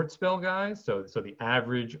these short spell guys. So the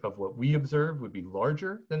average of what we observe would be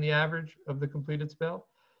larger than the average of the completed spell.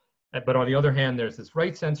 But on the other hand, there's this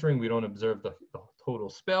right censoring. We don't observe the total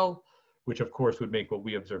spell, which of course would make what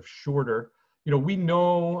we observe shorter. We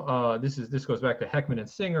know this goes back to Heckman and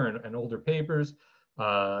Singer and older papers.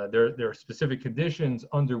 There are specific conditions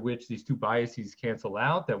under which these two biases cancel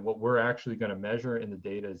out, that what we're actually going to measure in the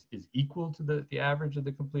data is equal to the average of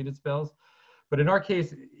the completed spells. But in our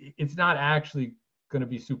case, it's not actually going to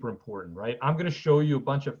be super important, right? I'm going to show you a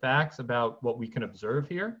bunch of facts about what we can observe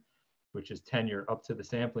here, which is tenure up to the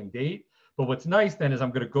sampling date. But what's nice then is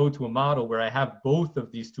I'm going to go to a model where I have both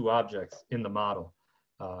of these two objects in the model.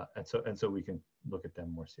 And so we can look at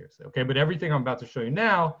them more seriously. Okay, but everything I'm about to show you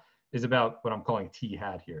now is about what I'm calling T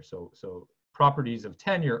hat here. So properties of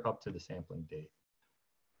tenure up to the sampling date.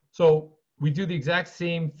 So we do the exact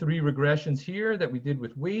same 3 regressions here that we did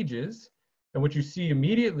with wages. And what you see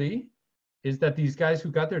immediately is that these guys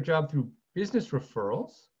who got their job through business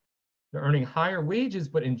referrals, they're earning higher wages,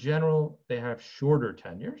 but in general, they have shorter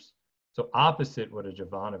tenures. So opposite what a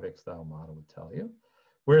Jovanovic style model would tell you.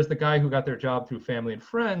 Whereas the guy who got their job through family and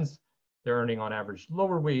friends, they're earning on average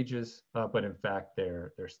lower wages, but in fact,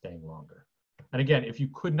 they're staying longer. And again, if you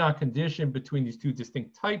could not condition between these two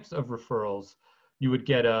distinct types of referrals, you would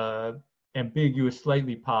get a ambiguous,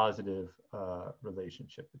 slightly positive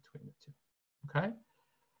relationship between the two. Okay.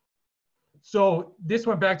 So this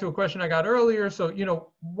went back to a question I got earlier. So,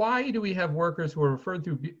 why do we have workers who are referred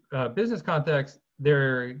through business contacts?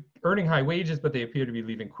 They're earning high wages, but they appear to be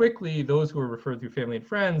leaving quickly. Those who are referred through family and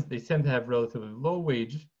friends, they tend to have relatively low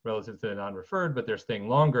wage relative to the non-referred, but they're staying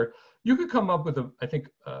longer. You could come up with, I think,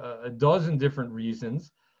 a dozen different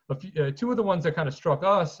reasons. Two of the ones that kind of struck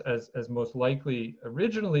us as most likely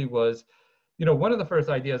originally was, one of the first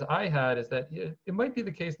ideas I had is that it might be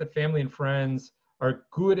the case that family and friends are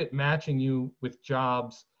good at matching you with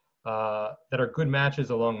jobs that are good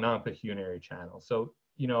matches along non-pecuniary channels. So,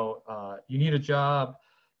 you need a job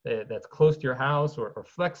that's close to your house or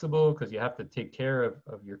flexible because you have to take care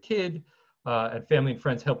of your kid, and family and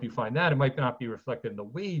friends help you find that. It might not be reflected in the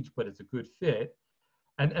wage, but it's a good fit.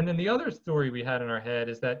 And then the other story we had in our head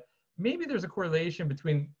is that maybe there's a correlation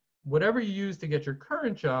between whatever you use to get your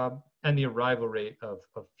current job and the arrival rate of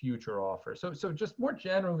future offers. So just more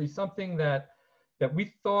generally, something that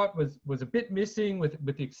we thought was a bit missing with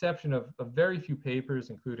the exception of very few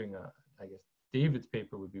papers, including, I guess, David's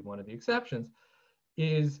paper would be one of the exceptions,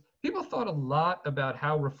 is people thought a lot about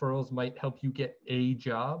how referrals might help you get a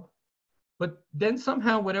job, but then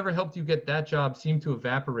somehow whatever helped you get that job seemed to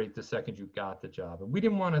evaporate the second you got the job. And we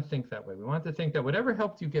didn't want to think that way. We wanted to think that whatever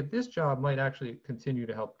helped you get this job might actually continue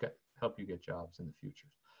to help you get jobs in the future.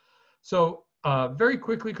 So very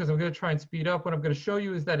quickly, because I'm going to try and speed up, what I'm going to show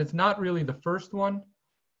you is that it's not really the first one.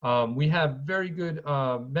 We have very good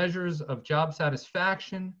measures of job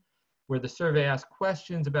satisfaction, where the survey asks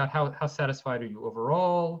questions about how satisfied are you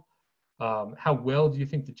overall, how well do you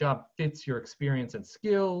think the job fits your experience and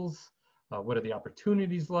skills, what are the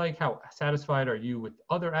opportunities like, how satisfied are you with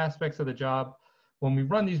other aspects of the job. When we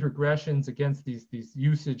run these regressions against these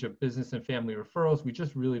usage of business and family referrals, we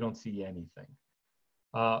just really don't see anything.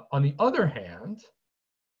 On the other hand,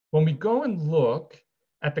 when we go and look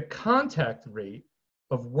at the contact rate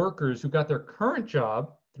of workers who got their current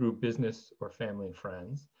job through business or family and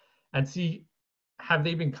friends, and see, have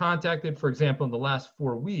they been contacted, for example, in the last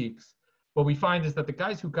 4 weeks, what we find is that the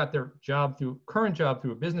guys who got their current job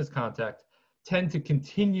through a business contact tend to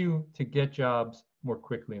continue to get jobs more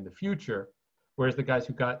quickly in the future, whereas the guys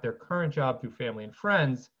who got their current job through family and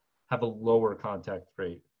friends have a lower contact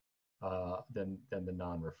rate than the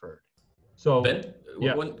non-referred. So Ben,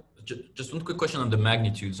 yeah. Just one quick question on the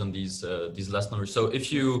magnitudes on these last numbers. So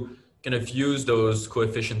if you kind of use those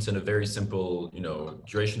coefficients in a very simple,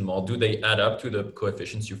 duration model, do they add up to the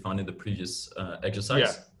coefficients you found in the previous exercise?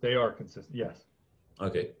 Yeah, they are consistent. Yes.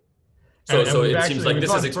 Okay. So it seems like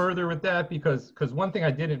this is further with that because one thing I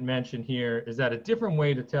didn't mention here is that a different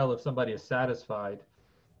way to tell if somebody is satisfied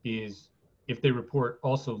is if they report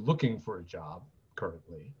also looking for a job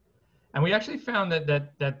currently. And we actually found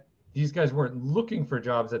that these guys weren't looking for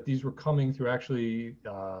jobs, that these were coming through actually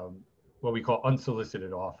what we call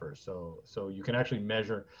unsolicited offers. So you can actually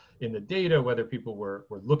measure in the data whether people were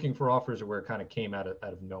looking for offers or where it kind of came out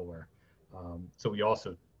of nowhere. So we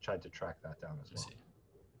also tried to track that down as well.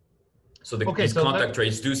 So these contact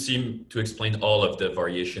rates do seem to explain all of the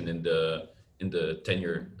variation in the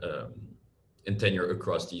tenure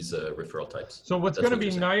across these referral types. So what's going to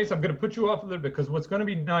be nice, I'm going to put you off a little bit, because what's going to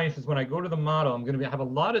be nice is when I go to the model, I'm going to have a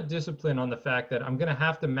lot of discipline on the fact that I'm going to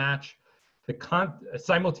have to match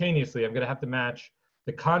simultaneously, I'm going to have to match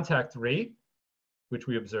the contact rate, which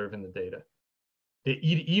we observe in the data, the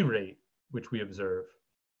E-to-E rate, which we observe,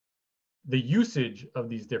 the usage of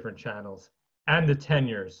these different channels, and the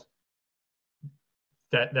tenures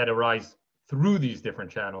that arise through these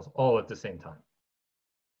different channels all at the same time.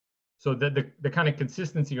 So the kind of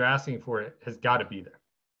consistency you're asking for has got to be there.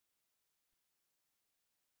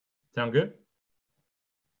 Sound good?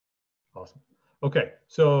 Awesome. Okay,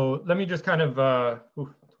 so let me just kind of, 20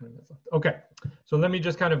 minutes left. Okay, so let me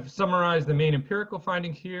just kind of summarize the main empirical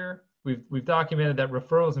findings here. We've documented that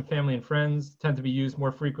referrals and family and friends tend to be used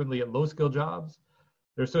more frequently at low-skill jobs.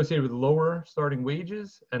 They're associated with lower starting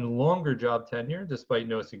wages and longer job tenure, despite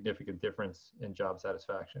no significant difference in job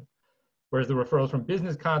satisfaction. Whereas the referrals from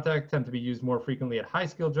business contact tend to be used more frequently at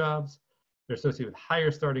high-skill jobs. They're associated with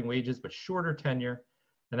higher starting wages, but shorter tenure.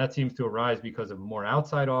 And that seems to arise because of more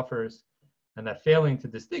outside offers. And that failing to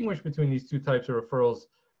distinguish between these two types of referrals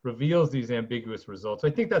reveals these ambiguous results. So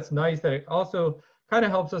I think that's nice that it also kind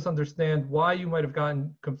of helps us understand why you might have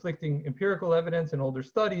gotten conflicting empirical evidence in older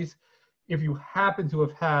studies if you happen to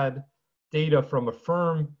have had data from a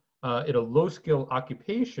firm in a low-skill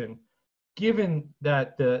occupation, given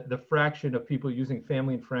that the fraction of people using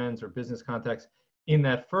family and friends or business contacts in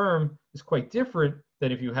that firm is quite different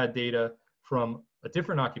than if you had data from a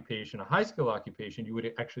different occupation, a high-skill occupation. You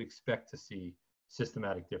would actually expect to see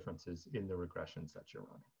systematic differences in the regressions that you're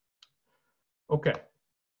running. Okay,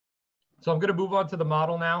 so I'm going to move on to the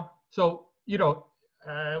model now. So,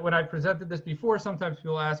 when I presented this before, sometimes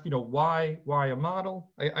people ask, why a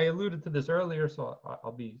model? I alluded to this earlier, so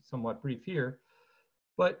I'll be somewhat brief here.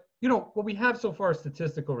 But, what we have so far is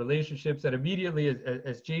statistical relationships that immediately,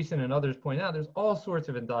 as Jason and others point out, there's all sorts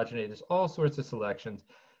of endogeneity, there's all sorts of selections.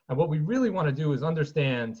 And what we really want to do is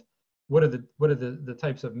understand what are the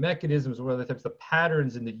types of mechanisms, what are the types of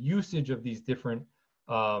patterns in the usage of these different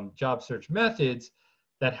job search methods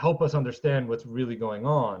that help us understand what's really going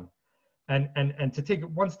on. And to take it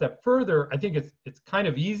one step further, I think it's kind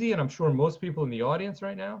of easy, and I'm sure most people in the audience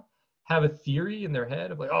right now have a theory in their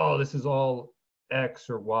head of like, oh, this is all X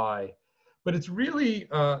or Y. But it's really,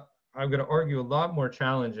 I'm going to argue, a lot more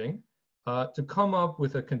challenging to come up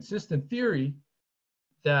with a consistent theory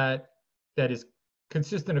that is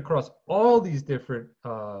consistent across all these different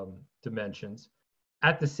dimensions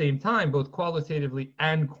at the same time, both qualitatively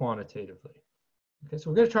and quantitatively. Okay, so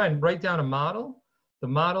we're going to try and write down a model. The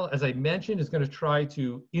model, as I mentioned, is going to try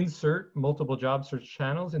to insert multiple job search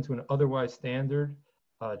channels into an otherwise standard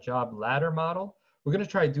job ladder model. We're going to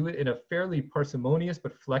try to do it in a fairly parsimonious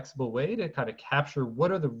but flexible way to kind of capture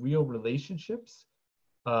what are the real relationships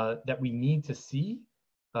that we need to see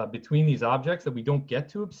between these objects that we don't get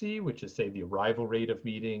to see, which is, say, the arrival rate of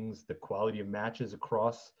meetings, the quality of matches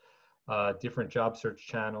across different job search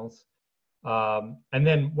channels. And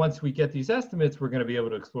then once we get these estimates, we're going to be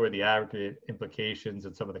able to explore the aggregate implications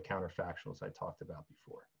and some of the counterfactuals I talked about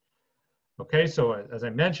before. Okay, so as I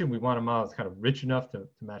mentioned, we want a model that's kind of rich enough to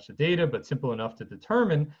match the data, but simple enough to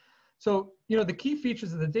determine. So, the key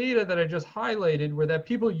features of the data that I just highlighted were that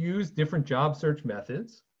people use different job search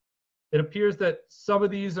methods. It appears that some of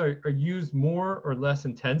these are used more or less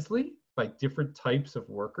intensely by different types of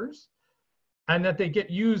workers, and that they get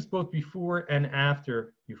used both before and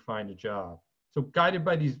after you find a job. So guided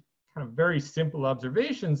by these kind of very simple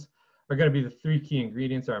observations are going to be the three key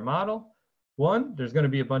ingredients of our model. One, there's going to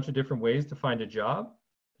be a bunch of different ways to find a job.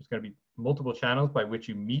 There's going to be multiple channels by which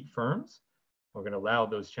you meet firms. We're going to allow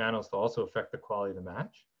those channels to also affect the quality of the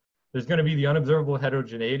match. There's going to be the unobservable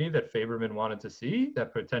heterogeneity that Faberman wanted to see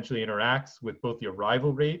that potentially interacts with both the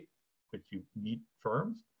arrival rate, which you meet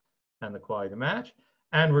firms, and the quality of the match.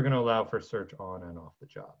 And we're going to allow for search on and off the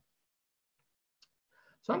job.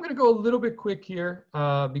 So I'm going to go a little bit quick here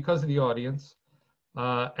because of the audience.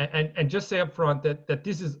 And just say up front that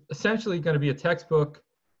this is essentially going to be a textbook,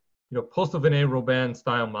 Postel-Vinay-Robin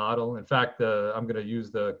style model. In fact, I'm going to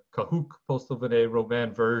use the Kahoot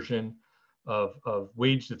Postel-Vinay-Robin version of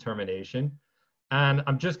wage determination. And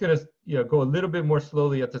I'm just going to go a little bit more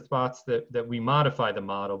slowly at the spots that we modify the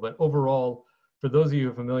model. But overall, for those of you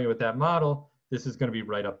who are familiar with that model, this is going to be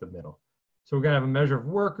right up the middle. So we're going to have a measure of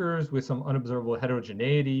workers with some unobservable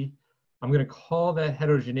heterogeneity. I'm going to call that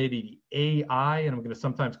heterogeneity AI, and I'm going to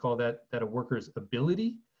sometimes call that a worker's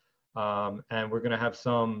ability. And we're going to have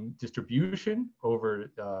some distribution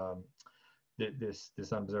over this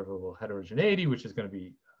unobservable heterogeneity, which is going to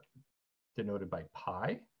be denoted by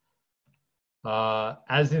pi.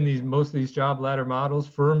 As in most of these job ladder models,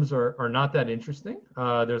 firms are not that interesting.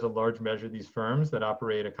 There's a large measure of these firms that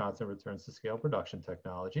operate a constant returns to scale production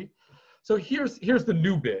technology. So here's the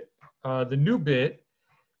new bit. The new bit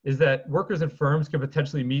is that workers and firms can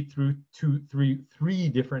potentially meet through three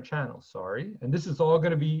different channels, sorry. And this is all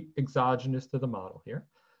going to be exogenous to the model here.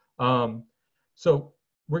 So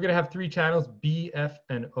we're going to have three channels, B, F,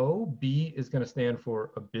 and O. B is going to stand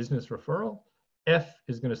for a business referral. F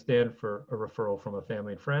is going to stand for a referral from a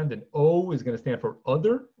family and friend. And O is going to stand for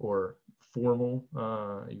other or formal.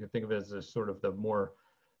 You can think of it as a sort of the more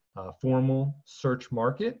formal search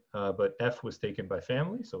market, but F was taken by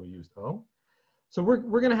family, so we used O. So we're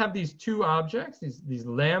going to have these two objects, these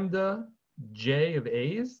lambda J of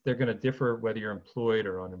A's. They're going to differ whether you're employed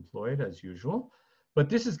or unemployed as usual. But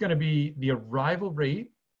this is going to be the arrival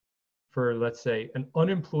rate for, let's say, an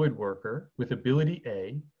unemployed worker with ability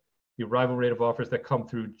A, the arrival rate of offers that come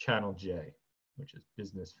through channel J, which is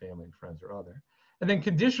business, family, and friends or other. And then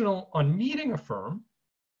conditional on meeting a firm,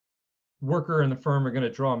 worker and the firm are going to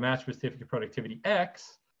draw a match for certificate productivity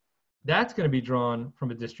X. That's going to be drawn from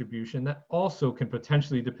a distribution that also can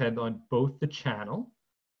potentially depend on both the channel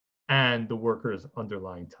and the worker's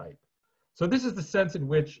underlying type. So this is the sense in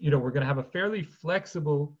which we're going to have a fairly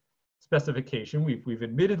flexible specification. We've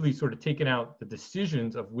admittedly sort of taken out the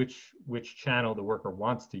decisions of which channel the worker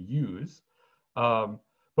wants to use, but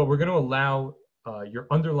we're going to allow your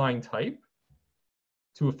underlying type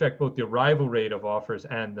to affect both the arrival rate of offers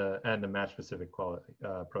and the match specific quality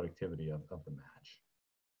productivity of the match.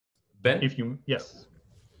 Ben, yes.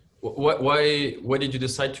 Why did you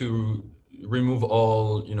decide to remove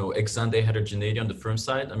all ex ante heterogeneity on the firm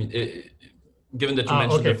side? I mean, given that you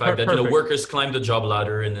mentioned the fact that workers climb the job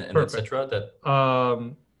ladder and etc. That.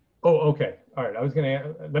 Okay. All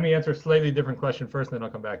right. Let me answer a slightly different question first, and then I'll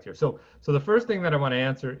come back to you. So the first thing that I want to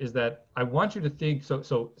answer is that I want you to think.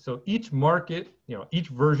 So each market, each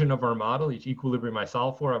version of our model, each equilibrium I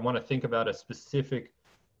solve for, I want to think about a specific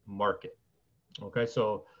market. Okay.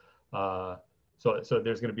 So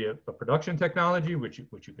there's going to be a production technology, which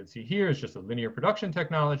you can see here is just a linear production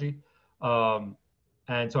technology.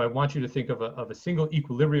 And so I want you to think of a single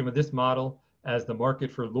equilibrium of this model as the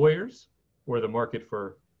market for lawyers or the market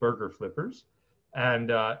for burger flippers. And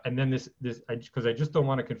then this because I just don't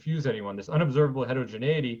want to confuse anyone, this unobservable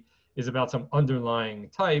heterogeneity is about some underlying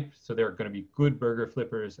type. So there are going to be good burger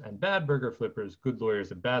flippers and bad burger flippers, good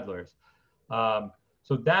lawyers and bad lawyers.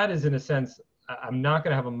 So that is, in a sense, I'm not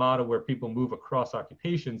going to have a model where people move across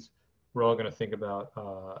occupations. We're all going to think about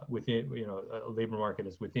within, a labor market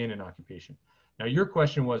is within an occupation. Now, your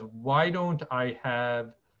question was, why don't I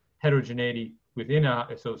have heterogeneity within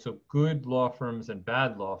so good law firms and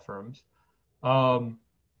bad law firms? From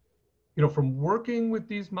working with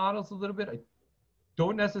these models a little bit, I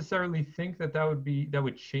don't necessarily think that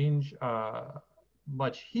would change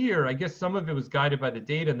much here. I guess some of it was guided by the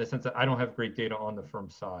data in the sense that I don't have great data on the firm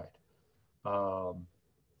side. But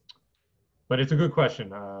it's a good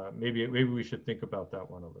question. Maybe we should think about that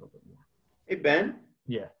one a little bit more. Hey, Ben.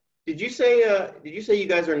 Yeah. Did you say you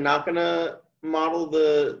guys are not gonna model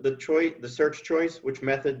the search choice, which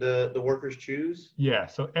method the workers choose? Yeah.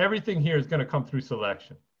 So everything here is going to come through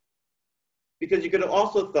selection. Because you could have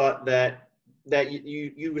also thought that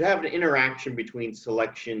you would have an interaction between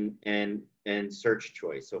selection and search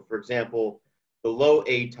choice. So, for example, the low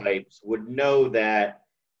A types would know that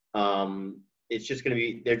it's just going to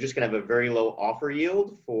be, they're just going to have a very low offer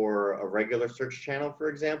yield for a regular search channel, for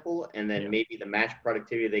example, and then maybe the match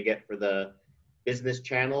productivity they get for the business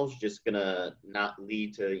channels just going to not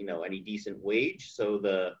lead to any decent wage. So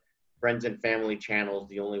the friends and family channel is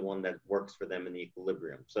the only one that works for them in the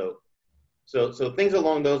equilibrium. So things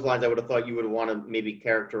along those lines, I would have thought you would want to maybe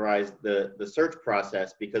characterize the search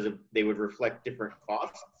process because they would reflect different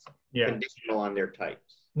costs, conditional on their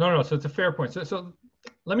types. No. So it's a fair point. So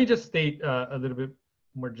let me just state a little bit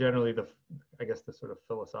more generally the sort of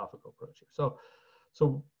philosophical approach here.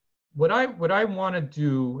 So what I want to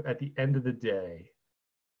do at the end of the day,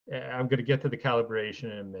 I'm going to get to the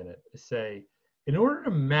calibration in a minute, is say, in order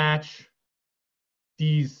to match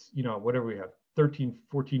these, whatever we have, 13,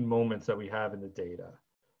 14 moments that we have in the data,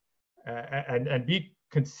 and be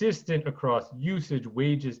consistent across usage,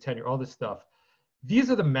 wages, tenure, all this stuff.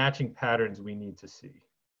 These are the matching patterns we need to see.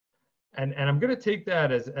 And I'm going to take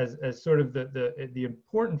that as sort of the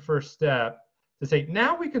important first step to say,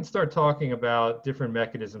 now we can start talking about different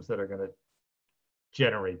mechanisms that are going to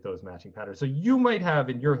generate those matching patterns. So you might have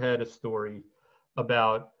in your head a story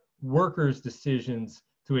about workers' decisions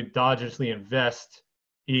to endogenously invest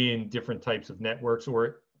in different types of networks,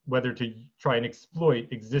 or whether to try and exploit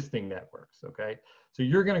existing networks, okay? So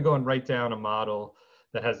you're going to go and write down a model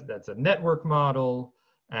that's a network model,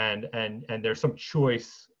 and there's some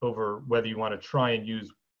choice over whether you want to try and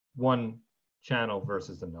use one channel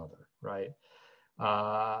versus another, right?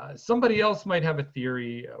 Somebody else might have a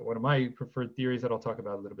theory. One of my preferred theories that I'll talk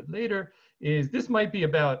about a little bit later is this might be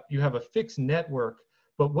about, you have a fixed network,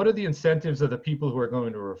 but what are the incentives of the people who are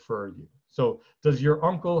going to refer you? So does your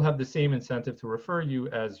uncle have the same incentive to refer you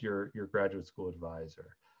as your graduate school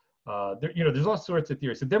advisor? There's all sorts of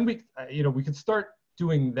theories. So then we can start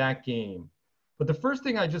doing that game. But the first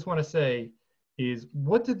thing I just want to say is,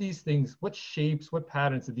 what do these things, what shapes, what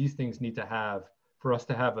patterns do these things need to have for us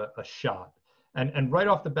to have a shot? And right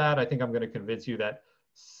off the bat, I think I'm going to convince you that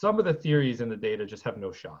some of the theories in the data just have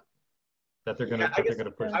no shot. That they're going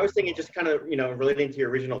to push. I was thinking just kind of, relating to your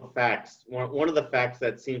original facts. One of the facts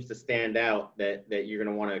that seems to stand out that you're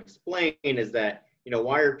going to want to explain is that,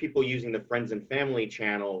 why are people using the friends and family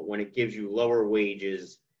channel when it gives you lower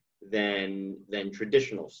wages than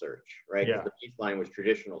traditional search, right? Yeah. The baseline was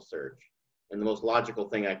traditional search. And the most logical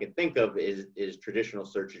thing I can think of is traditional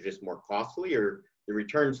search is just more costly, or the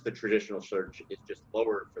returns to traditional search is just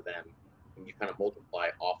lower for them when you kind of multiply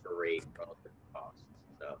offer rate relative to costs.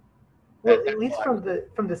 So. Well, at least from the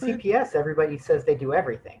CPS, everybody says they do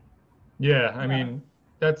everything. Yeah, I mean,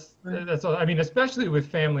 that's all. I mean, especially with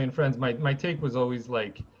family and friends, my take was always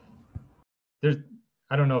like,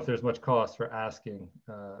 I don't know if there's much cost for asking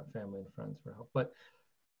family and friends for help. But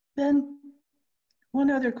Ben,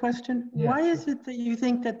 one other question. Yeah, Why is it that you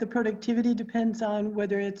think that the productivity depends on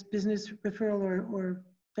whether it's business referral or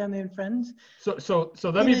family and friends? So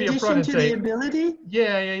let me be upfront and say, in addition to the ability?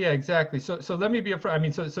 Yeah, exactly. So let me be upfront. I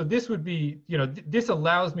mean, so this would be, this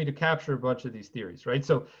allows me to capture a bunch of these theories, right?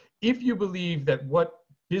 So if you believe that what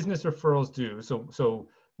business referrals do, so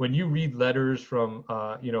when you read letters from,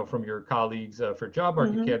 from your colleagues for job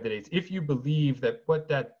market candidates, if you believe that what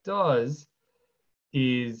that does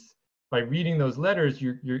is by reading those letters,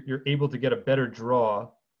 you're able to get a better draw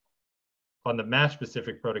on the match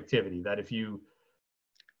specific productivity. That if you,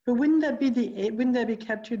 but wouldn't that be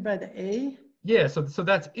captured by the A? Yeah, so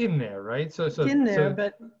that's in there, right? So in there,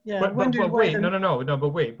 but yeah. But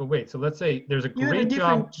wait, but wait. So let's say there's a great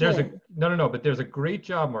job. But there's a great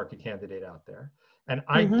job market candidate out there, and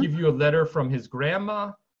I give you a letter from his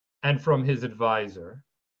grandma and from his advisor.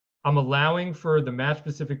 I'm allowing for the match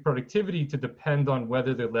specific productivity to depend on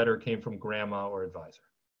whether the letter came from grandma or advisor.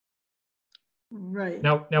 Right.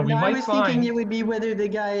 Now we I might was find thinking it would be whether the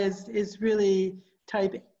guy is really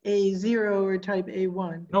type A0 or type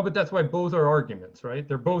A1. No, but that's why both are arguments, right?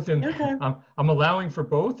 They're both in. Okay. I'm allowing for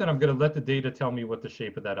both, and I'm going to let the data tell me what the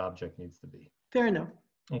shape of that object needs to be. Fair enough.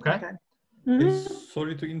 Okay.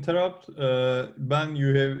 Sorry to interrupt. Ben,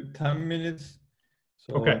 you have 10 minutes.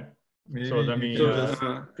 So okay. Maybe so let me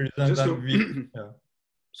present that. Yeah.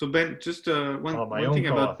 So Ben, just one own thing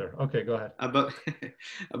about. Okay, go ahead.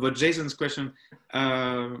 About Jason's question.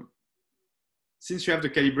 Since you have the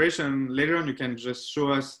calibration, later on you can just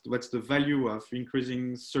show us what's the value of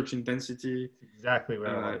increasing search intensity exactly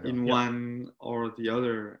in one or the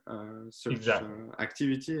other search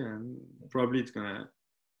activity, and probably it's gonna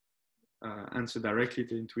answer directly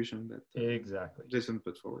to intuition that Jason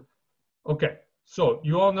put forward. Okay, so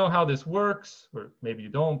you all know how this works, or maybe you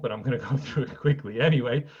don't, but I'm gonna go through it quickly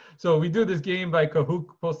anyway. So we do this game by Cahoot,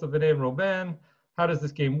 Postlevanet, and Robin. How does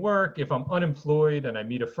this game work? If I'm unemployed and I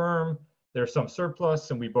meet a firm, there's some surplus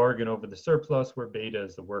and we bargain over the surplus, where beta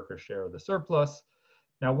is the worker share of the surplus.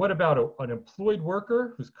 Now, what about an employed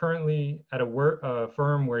worker who's currently at a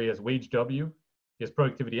firm where he has wage W, he has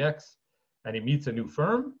productivity X, and he meets a new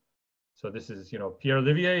firm? So this is, Pierre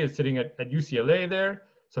Olivier is sitting at UCLA there.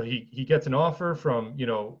 So he gets an offer from,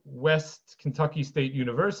 West Kentucky State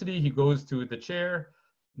University. He goes to the chair,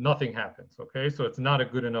 nothing happens, okay? So it's not a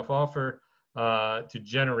good enough offer to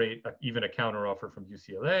generate even a counter offer from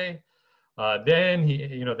UCLA. Then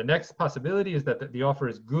the next possibility is that the offer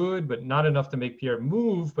is good, but not enough to make Pierre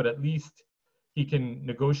move, but at least he can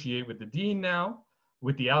negotiate with the dean now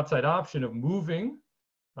with the outside option of moving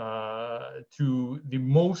to the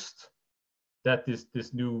most that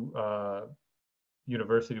this new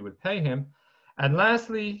university would pay him. And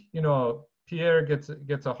lastly, Pierre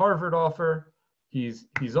gets a Harvard offer.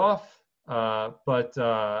 he's off,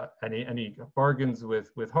 and he bargains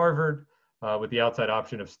with Harvard with the outside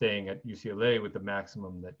option of staying at UCLA with the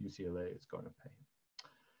maximum that UCLA is going to pay.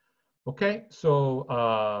 Okay,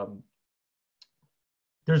 so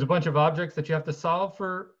there's a bunch of objects that you have to solve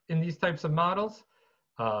for in these types of models.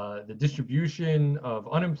 The distribution of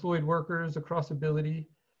unemployed workers across ability,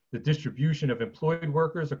 the distribution of employed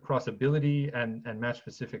workers across ability and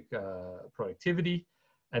match-specific productivity,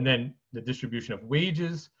 and then the distribution of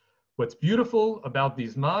wages. What's beautiful about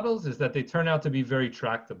these models is that they turn out to be very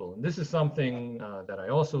tractable. And this is something that I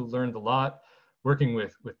also learned a lot working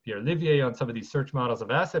with Pierre Olivier on some of these search models of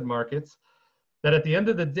asset markets, that at the end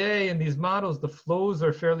of the day in these models, the flows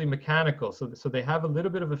are fairly mechanical. So they have a little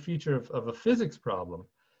bit of a feature of a physics problem.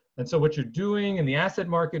 And so what you're doing in the asset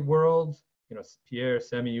market world, you know, Pierre,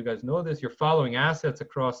 Semi, you guys know this, you're following assets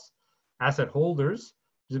across asset holders,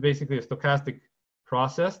 which is basically a stochastic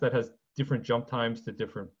process that has different jump times to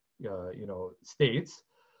different you know, states.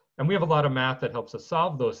 And we have a lot of math that helps us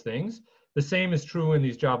solve those things. The same is true in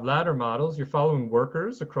these job ladder models. You're following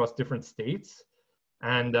workers across different states.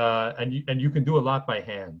 And you can do a lot by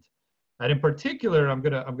hand. And in particular, I'm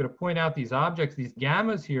gonna point out these objects, these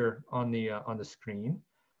gammas here on the screen.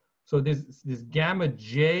 So this gamma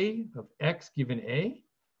J of X given A.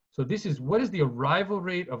 So this is what is the arrival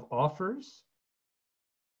rate of offers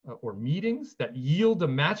or meetings that yield a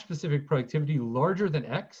match-specific productivity larger than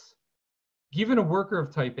X, given a worker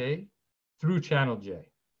of type A through channel J.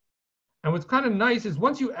 And what's kind of nice is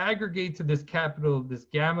once you aggregate to this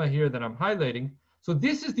gamma here that I'm highlighting, so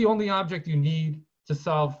this is the only object you need to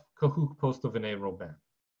solve Kahoot, Postel-Vinay, Robin.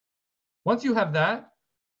 Once you have that,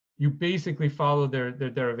 you basically follow their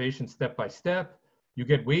derivation step by step. You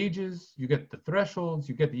get wages, you get the thresholds,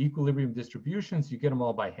 you get the equilibrium distributions, you get them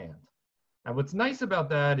all by hand. And what's nice about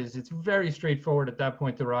that is it's very straightforward at that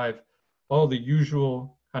point to derive all the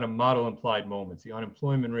usual kind of model implied moments, the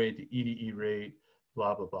unemployment rate, the EDE rate,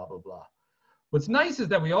 blah, blah, blah, blah, blah. What's nice is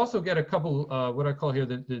that we also get a couple, what I call here,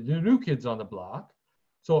 the new kids on the block.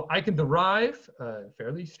 So I can derive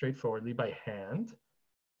fairly straightforwardly by hand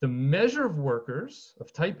the measure of workers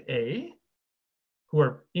of type A who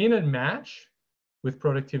are in a match with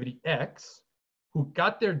productivity X, who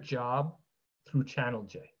got their job through channel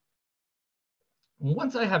J. And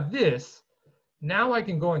once I have this, now I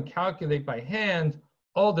can go and calculate by hand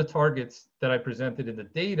all the targets that I presented in the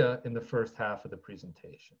data in the first half of the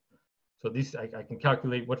presentation. So these, I can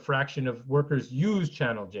calculate what fraction of workers use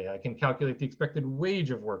channel J. I can calculate the expected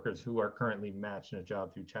wage of workers who are currently matched in a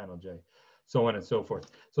job through channel J, so on and so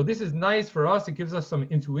forth. So this is nice for us. It gives us some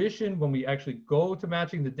intuition when we actually go to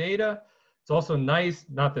matching the data. It's also nice,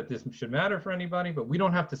 not that this should matter for anybody, but we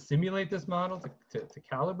don't have to simulate this model to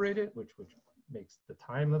calibrate it, which makes the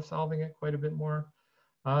time of solving it quite a bit more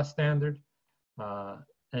standard.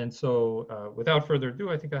 And so without further ado,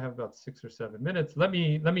 I think I have about 6 or 7 minutes. Let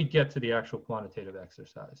me get to the actual quantitative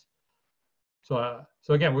exercise. So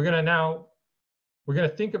again, we're gonna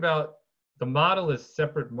think about the model as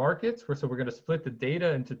separate markets. So we're gonna split the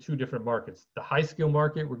data into 2 different markets. The high skill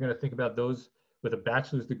market, we're gonna think about those with a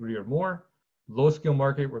bachelor's degree or more. Low skill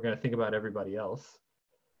market, we're gonna think about everybody else.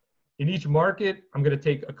 In each market, I'm gonna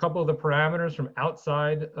take a couple of the parameters from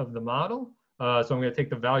outside of the model. So I'm going to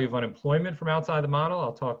take the value of unemployment from outside the model.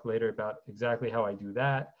 I'll talk later about exactly how I do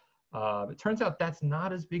that. It turns out that's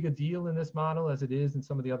not as big a deal in this model as it is in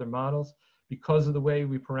some of the other models because of the way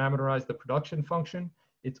we parameterize the production function.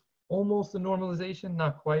 It's almost a normalization,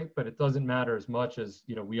 not quite, but it doesn't matter as much as,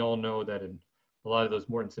 you know, we all know that in a lot of those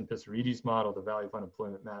Mortensen-Pissarides model, the value of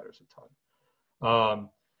unemployment matters a ton.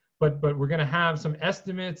 But we're going to have some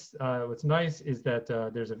estimates. What's nice is that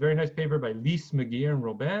there's a very nice paper by Lise, McGeer, and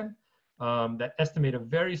Robin that estimate a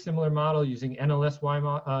very similar model using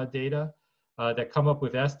NLSY data that come up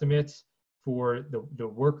with estimates for the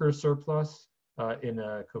worker surplus in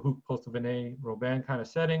a Kahoot, Postel-Vinay, Robin kind of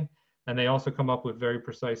setting. And they also come up with very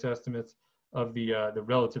precise estimates of the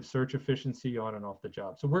relative search efficiency on and off the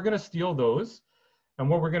job. So we're going to steal those. And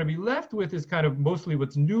what we're going to be left with is kind of mostly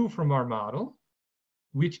what's new from our model,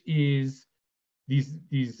 which is these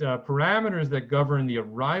parameters that govern the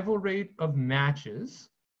arrival rate of matches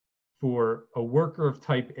for a worker of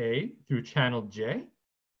type A through channel J,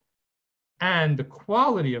 and the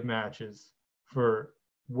quality of matches for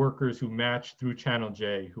workers who match through channel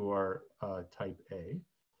J who are type A.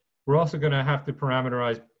 We're also going to have to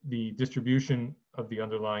parameterize the distribution of the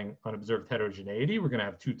underlying unobserved heterogeneity. We're going to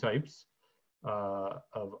have 2 types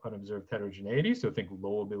of unobserved heterogeneity. So think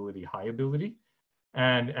low ability, high ability,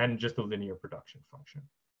 and just a linear production function.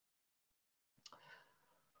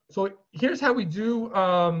 So here's how we do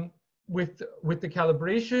with the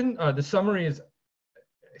calibration. The summary is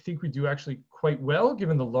think we do actually quite well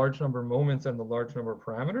given the large number of moments and the large number of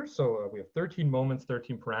parameters. So we have 13 moments,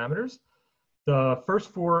 13 parameters. The first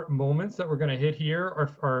 4 moments that we're going to hit here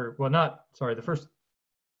are well, not, sorry, the first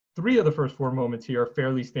 3 of the first 4 moments here are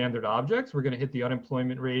fairly standard objects. We're going to hit the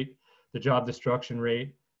unemployment rate, the job destruction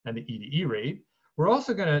rate, and the EDE rate. We're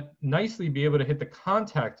also going to nicely be able to hit the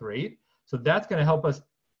contact rate. So that's going to help us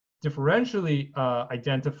differentially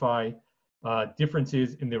identify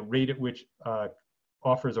differences in the rate at which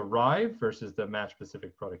offers arrive versus the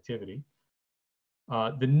match-specific productivity.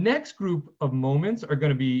 The next group of moments are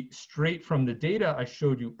going to be straight from the data I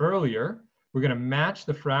showed you earlier. We're going to match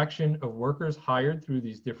the fraction of workers hired through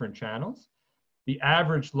these different channels, the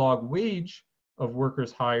average log wage of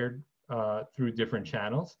workers hired through different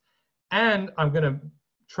channels, and I'm going to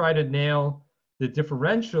try to nail the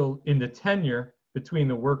differential in the tenure between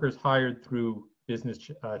the workers hired through business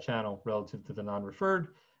channel relative to the non-referred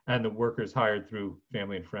and the workers hired through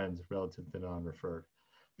family and friends relative to the non-referred.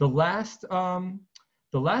 The last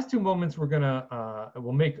 2 moments we're gonna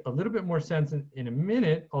will make a little bit more sense in a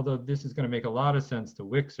minute, although this is gonna make a lot of sense to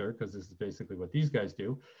Wixer because this is basically what these guys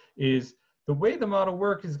do, is the way the model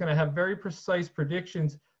works is gonna have very precise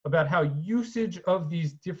predictions about how usage of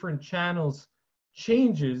these different channels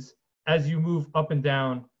changes as you move up and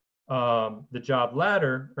down the job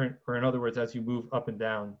ladder, or in other words, as you move up and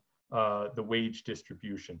down the wage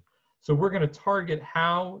distribution. So we're going to target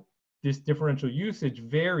how this differential usage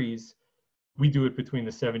varies. We do it between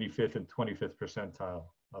the 75th and 25th percentile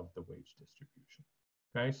of the wage distribution.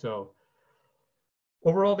 Okay, so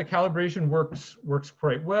overall, the calibration works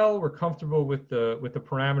quite well. We're comfortable with the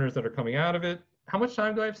parameters that are coming out of it. How much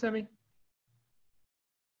time do I have, Semi?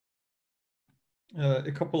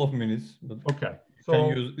 A couple of minutes. But okay. So,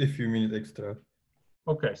 can use a few minutes extra.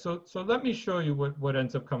 Okay, so let me show you what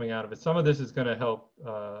ends up coming out of it. Some of this is going to help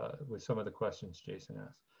with some of the questions Jason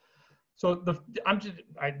asked. So I'm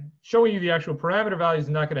showing you the actual parameter values is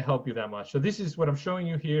not going to help you that much. So this is what I'm showing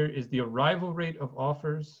you here is the arrival rate of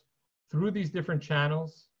offers through these different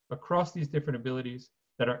channels across these different abilities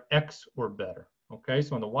that are X or better. Okay,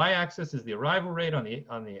 so on the Y-axis is the arrival rate, on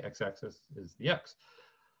the X-axis is the X.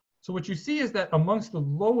 So what you see is that amongst the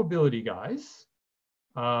low ability guys,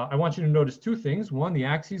 I want you to notice 2 things. One, the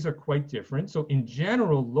axes are quite different. So in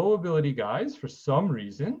general, low ability guys, for some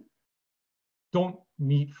reason, don't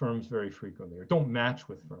meet firms very frequently or don't match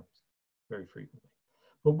with firms very frequently.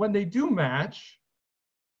 But when they do match,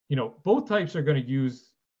 you know, both types are going to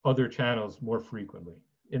use other channels more frequently.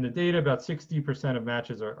 In the data, about 60% of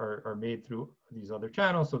matches are made through these other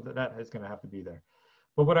channels, so that is going to have to be there.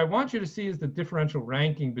 But what I want you to see is the differential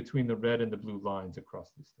ranking between the red and the blue lines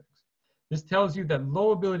across these things. This tells you that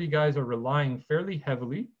low ability guys are relying fairly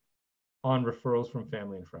heavily on referrals from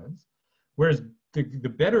family and friends, whereas the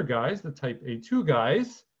better guys, the type A2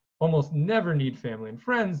 guys, almost never need family and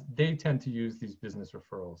friends. They tend to use these business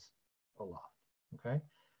referrals a lot, okay?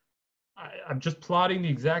 I'm just plotting the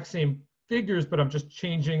exact same figures, but I'm just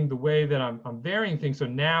changing the way that I'm varying things. So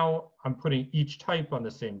now I'm putting each type on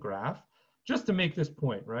the same graph just to make this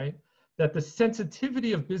point, right? That the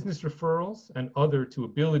sensitivity of business referrals and other to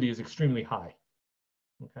ability is extremely high,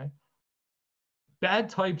 okay? Bad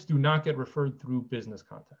types do not get referred through business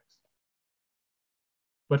contacts.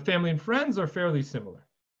 But family and friends are fairly similar,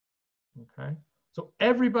 okay? So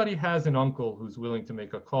everybody has an uncle who's willing to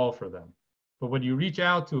make a call for them. But when you reach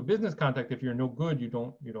out to a business contact, if you're no good, you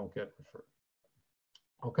don't get referred,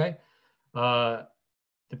 okay?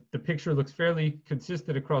 The picture looks fairly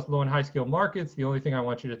consistent across low and high scale markets. The only thing I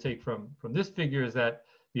want you to take from this figure is that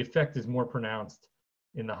the effect is more pronounced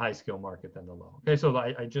in the high scale market than the low. Okay, so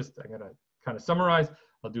I'm gonna kind of summarize.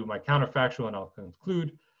 I'll do my counterfactual and I'll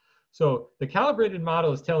conclude. So the calibrated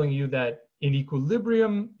model is telling you that in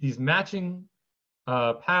equilibrium, these matching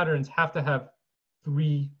patterns have to have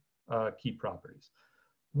 3 key properties.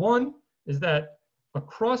 One is that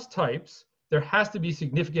across types, there has to be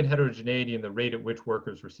significant heterogeneity in the rate at which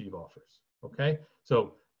workers receive offers, okay?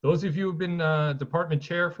 So those of you who've been department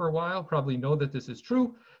chair for a while probably know that this is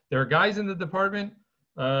true. There are guys in the department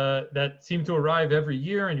that seem to arrive every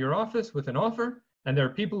year in your office with an offer, and there are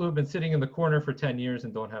people who have been sitting in the corner for 10 years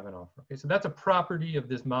and don't have an offer, okay? So that's a property of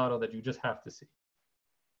this model that you just have to see.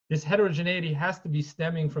 This heterogeneity has to be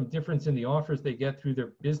stemming from difference in the offers they get through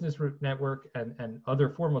their business network and other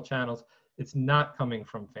formal channels. It's not coming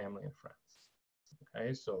from family and friends.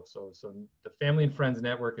 Okay, so the family and friends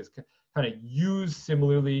network is kind of used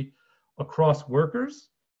similarly across workers,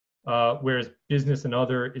 whereas business and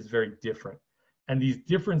other is very different. And these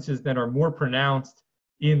differences then are more pronounced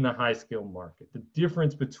in the high scale market. The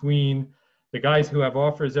difference between the guys who have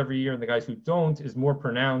offers every year and the guys who don't is more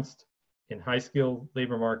pronounced in high skill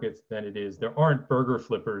labor markets than it is. There aren't burger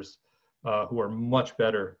flippers who are much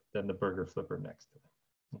better than the burger flipper next to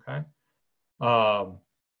them, okay?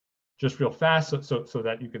 Just real fast so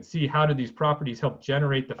that you can see how do these properties help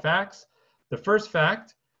generate the facts. The first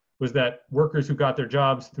fact was that workers who got their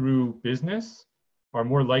jobs through business are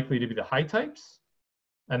more likely to be the high types,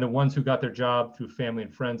 and the ones who got their job through family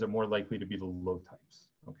and friends are more likely to be the low types,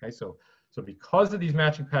 okay? So because of these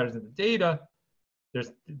matching patterns in the data,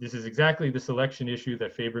 this is exactly the selection issue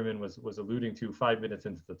that Faberman was alluding to 5 minutes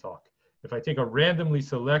into the talk. If I take a randomly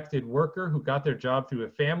selected worker who got their job through a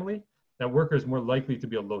family, that worker is more likely to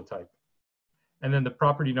be a low type. And then the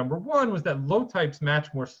property number one was that low types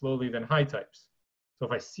match more slowly than high types. So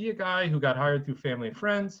if I see a guy who got hired through family and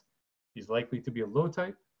friends, he's likely to be a low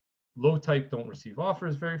type. Low type don't receive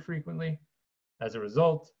offers very frequently. As a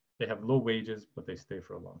result, they have low wages, but they stay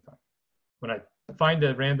for a long time. When I find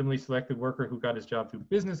a randomly selected worker who got his job through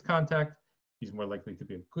business contact, he's more likely to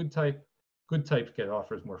be a good type. Good types get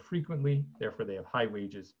offers more frequently, therefore they have high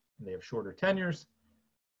wages and they have shorter tenures.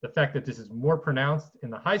 The fact that this is more pronounced in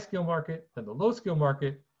the high skill market than the low skill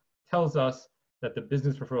market tells us that the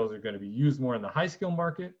business referrals are going to be used more in the high skill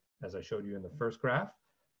market, as I showed you in the first graph,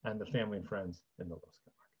 and the family and friends in the low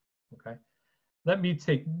skill market, okay? Let me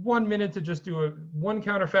take 1 minute to just do one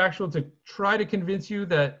counterfactual to try to convince you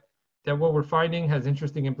that what we're finding has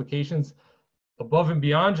interesting implications above and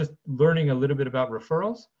beyond just learning a little bit about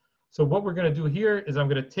referrals. So what we're going to do here is I'm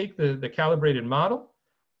going to take the calibrated model.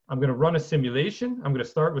 I'm going to run a simulation. I'm going to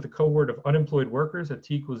start with a cohort of unemployed workers at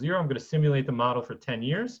t = 0. I'm going to simulate the model for 10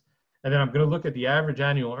 years. And then I'm going to look at the average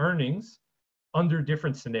annual earnings under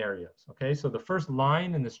different scenarios. Okay, so the first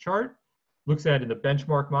line in this chart looks at in the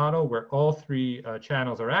benchmark model where all three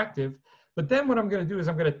channels are active. But then what I'm going to do is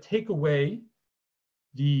I'm going to take away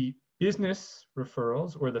the business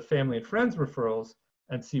referrals or the family and friends referrals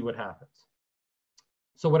and see what happens.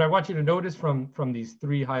 So what I want you to notice from these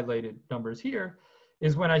three highlighted numbers here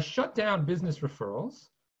is when I shut down business referrals,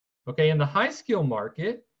 okay, in the high skill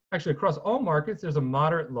market, actually across all markets, there's a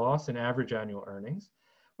moderate loss in average annual earnings.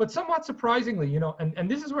 But somewhat surprisingly, you know, and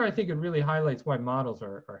this is where I think it really highlights why models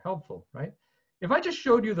are helpful, right? If I just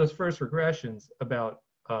showed you those first regressions about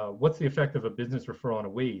what's the effect of a business referral on a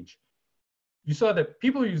wage, you saw that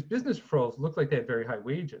people who use business referrals look like they have very high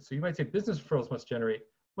wages. So you might say business referrals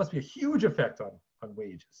must be a huge effect on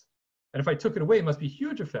wages. And if I took it away, it must be a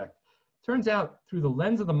huge effect. Turns out through the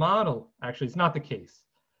lens of the model, actually it's not the case.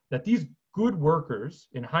 That these good workers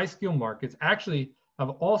in high skill markets actually have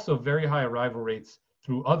also very high arrival rates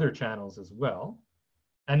through other channels as well.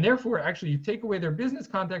 And therefore, actually you take away their business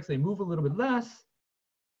context, they move a little bit less,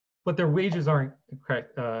 but their wages aren't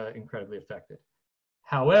incredibly affected.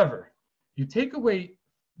 However, you take away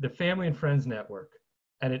the family and friends network,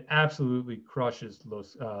 and it absolutely crushes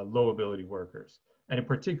low ability workers, and in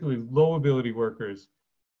particularly low ability workers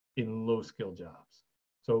in low skill jobs.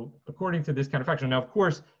 So according to this kind of factor, now of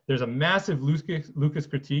course, there's a massive Lucas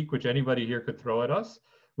critique, which anybody here could throw at us,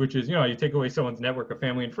 which is, you know, you take away someone's network of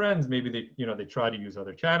family and friends, maybe they, you know, they try to use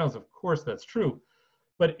other channels. Of course, that's true.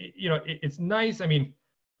 But, you know, it's nice. I mean,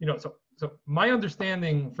 you know, so my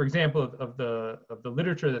understanding, for example, of the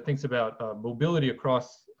literature that thinks about mobility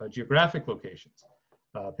across geographic locations,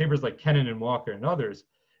 papers like Kennan and Walker and others,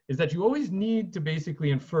 is that you always need to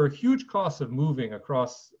basically infer huge costs of moving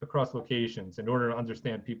across locations in order to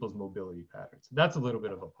understand people's mobility patterns. That's a little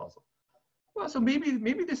bit of a puzzle. Well, so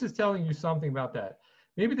maybe this is telling you something about that.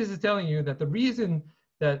 Maybe this is telling you that the reason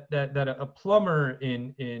that a plumber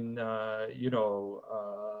in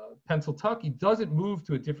Pennsylvania doesn't move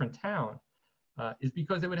to a different town is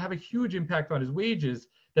because it would have a huge impact on his wages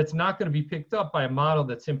that's not going to be picked up by a model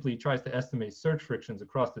that simply tries to estimate search frictions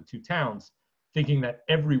across the two towns, thinking that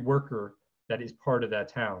every worker that is part of that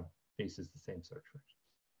town faces the same search friction.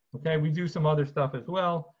 Okay, we do some other stuff as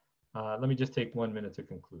well. Let me just take 1 minute to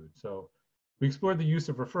conclude. So we explored the use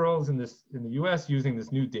of referrals in the US using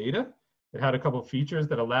this new data. It had a couple of features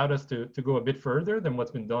that allowed us to go a bit further than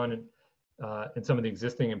what's been done in some of the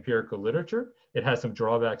existing empirical literature. It has some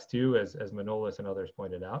drawbacks too, as Manolis and others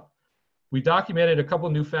pointed out. We documented a couple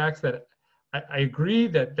of new facts that I agree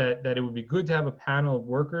that it would be good to have a panel of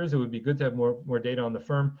workers. It would be good to have more data on the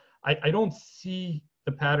firm. I don't see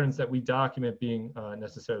the patterns that we document being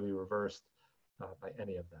necessarily reversed by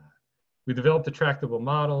any of that. We developed a tractable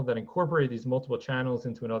model that incorporated these multiple channels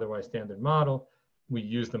into an otherwise standard model. We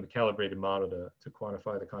used a calibrated model to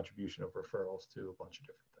quantify the contribution of referrals to a bunch of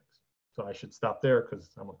different things. So I should stop there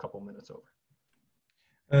because I'm a couple minutes over.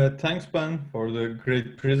 Thanks, Ben, for the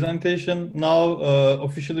great presentation. Now,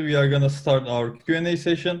 officially, we are going to start our Q&A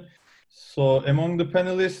session. So among the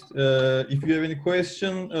panelists, if you have any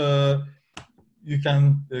question, you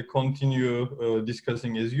can continue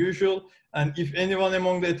discussing as usual. And if anyone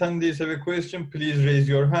among the attendees have a question, please raise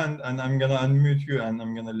your hand and I'm gonna unmute you and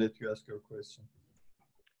I'm gonna let you ask your question.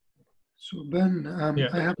 So Ben,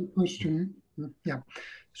 I have a question. Yeah.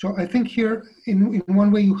 So I think here in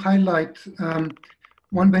one way you highlight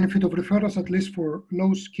one benefit of referrals, at least for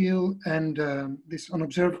low skill and this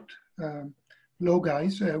unobserved low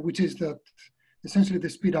guys, which is that essentially they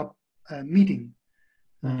speed up meeting.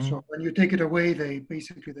 So when you take it away, they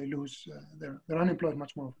basically lose, they're unemployed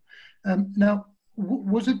much more. Now,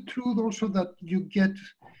 was it true also that you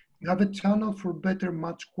have a channel for better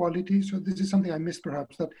match quality? So this is something I missed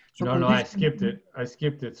perhaps. No, I skipped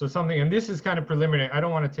it. So something, and this is kind of preliminary. I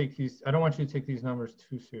don't want you to take these numbers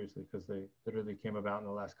too seriously because they literally came about in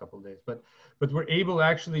the last couple of days. But we're able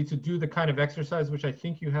actually to do the kind of exercise which I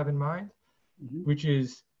think you have in mind, which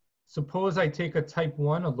is, suppose I take a type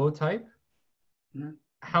 1, a low type.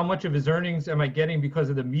 How much of his earnings am I getting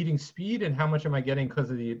because of the meeting speed, and how much am I getting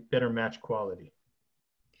because of the better match quality?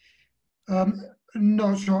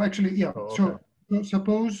 No, so actually, yeah. Oh, okay. So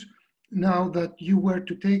suppose now that you were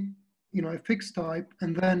to take, a fixed type,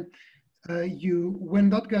 and then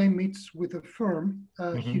when that guy meets with a firm,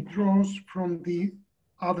 he draws from the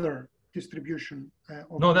other distribution.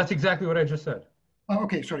 No, that's exactly what I just said. Oh,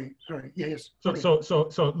 okay, sorry. Yeah, yes. So,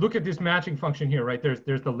 okay. so look at this matching function here, right?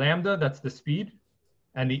 There's the lambda, that's the speed,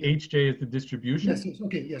 and the HJ is the distribution. Yes,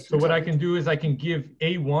 okay, yes. So exactly. What I can do is I can give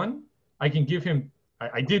A1, I can give him,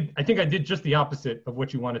 I think I did just the opposite of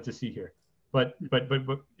what you wanted to see here, but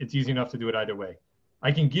it's easy enough to do it either way.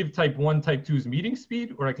 I can give type 1, type 2's meeting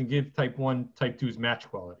speed, or I can give type 1, type 2's match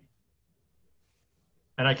quality.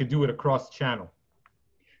 And I can do it across channel.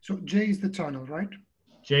 So J is the channel, right?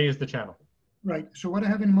 J is the channel. Right. So what I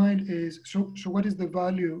have in mind is, so what is the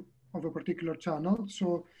value of a particular channel?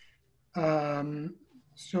 So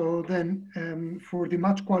then for the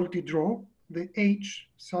match quality draw, the H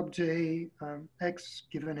sub J X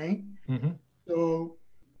given A. So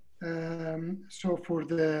for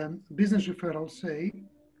the business referral, say,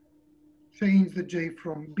 change the J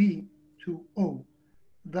from B to O.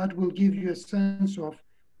 That will give you a sense of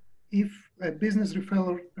if a business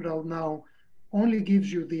referral now only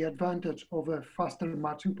gives you the advantage of a faster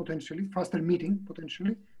matching potentially, faster meeting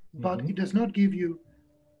potentially, but it does not give you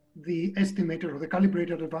the estimated or the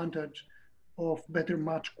calibrated advantage of better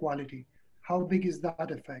match quality. How big is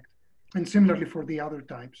that effect? And similarly for the other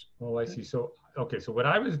types. Oh, I see. So, okay. So what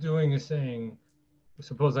I was doing is saying,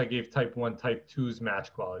 suppose I gave type 1, type 2's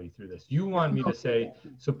match quality through this. You want me to say,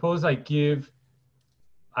 suppose I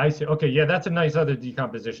say, okay, yeah, that's a nice other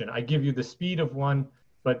decomposition. I give you the speed of one,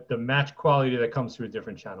 but the match quality that comes through a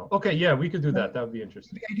different channel. Okay, yeah, we could do that. That would be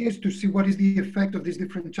interesting. The idea is to see what is the effect of these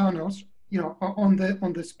different channels. On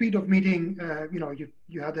the speed of meeting,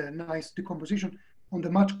 you had a nice decomposition. On the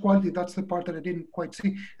match quality, that's the part that I didn't quite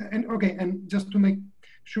see. And just to make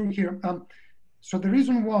sure here, so the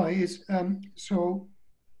reason why is, the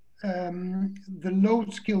low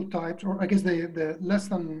skill types, or I guess the less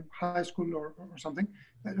than high school or something,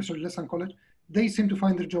 sorry, less than college, they seem to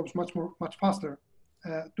find their jobs much faster,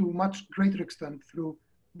 to much greater extent through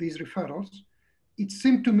these referrals. It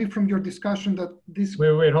seemed to me from your discussion that this.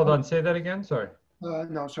 Wait, hold on. Say that again. Sorry.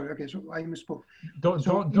 No, sorry. Okay, so I misspoke.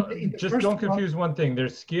 Don't confuse one thing.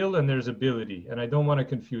 There's skill and there's ability, and I don't want to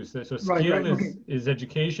confuse this. So skill is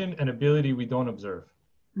education, and ability we don't observe.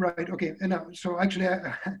 Right. Okay. And now, so actually,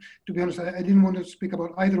 to be honest, I didn't want to speak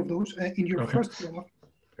about either of those. In your first graph,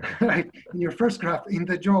 right? In your first graph, in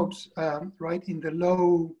the jobs, right? In the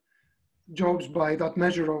low jobs by that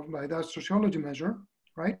by that sociology measure,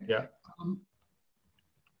 right? Yeah.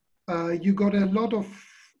 You got a lot of.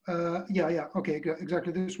 Okay,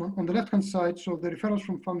 exactly this one. On the left-hand side, so the referrals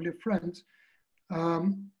from family and friends.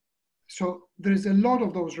 So there is a lot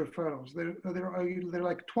of those referrals. They're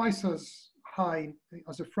like twice as high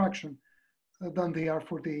as a fraction than they are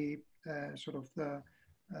for the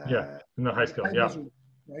in the high skill,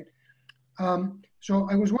 right? So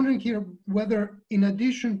I was wondering here whether, in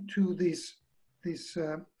addition to this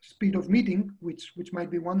speed of meeting, which might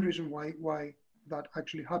be one reason why that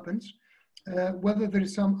actually happens, whether there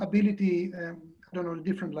is some ability, I don't know, a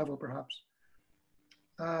different level perhaps.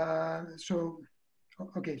 So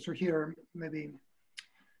here maybe.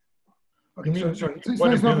 Okay, you mean, sorry.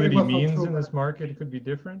 What ability means in this market, it could be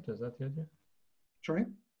different? Is that the idea? Sorry?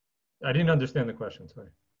 I didn't understand the question, sorry.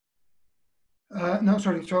 No,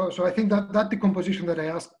 sorry. So I think that decomposition that I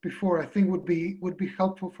asked before, I think would be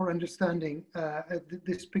helpful for understanding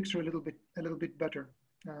this picture a little bit better.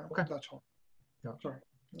 Okay. That's all. Yeah. Sorry.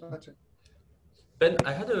 That's it. Ben,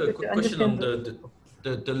 I had a quick question on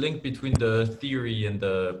the link between the theory and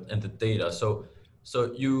the data. So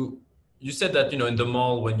you said that, you know, in the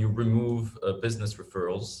mall, when you remove business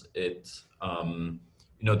referrals, it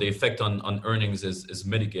you know, the effect on earnings is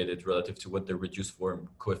mitigated relative to what the reduced form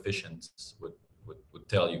coefficients would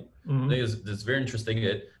tell you. I think it's very interesting.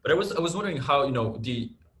 But I was wondering how, you know,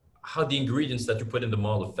 how the ingredients that you put in the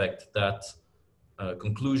mall affect that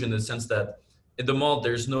conclusion, in the sense that in the mall,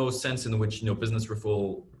 there's no sense in which, you know, business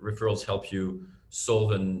referrals help you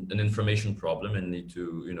solve an information problem and lead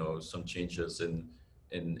to, you know, some changes in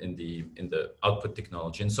the output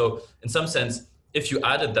technology. And so in some sense, if you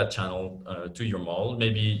added that channel to your mall,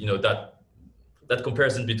 maybe, you know, that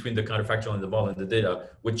comparison between the counterfactual and the mall and the data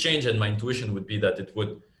would change. And my intuition would be that it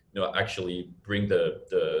would, you know, actually bring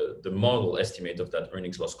the model estimate of that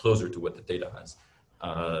earnings loss closer to what the data has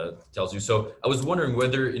tells you. So I was wondering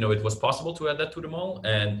whether, you know, it was possible to add that to the mall,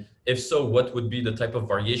 and if so, what would be the type of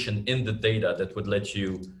variation in the data that would let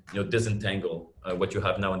you, you know, disentangle what you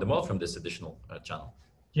have now in the mall from this additional channel?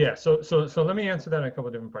 Yeah, so let me answer that in a couple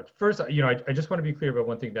of different parts. First, you know, I just want to be clear about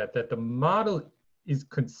one thing, that the model is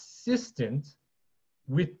consistent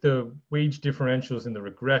with the wage differentials in the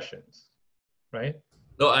regressions, right?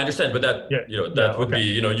 No, I understand, but that, you know, that would be,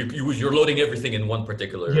 you know, you're loading everything in one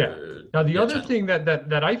particular. Yeah. Now the other thing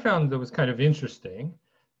that I found that was kind of interesting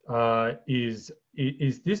is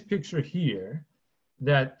this picture here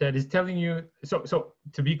that is telling you. So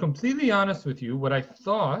to be completely honest with you, what I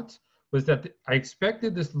thought was that I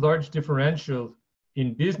expected this large differential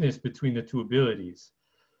in business between the two abilities,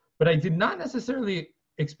 but I did not necessarily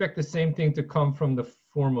expect the same thing to come from the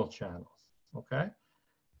formal channels. Okay,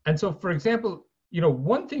 and so for example, you know,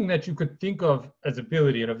 one thing that you could think of as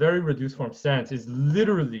ability in a very reduced form sense is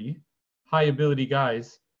literally high ability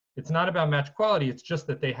guys. It's not about match quality. It's just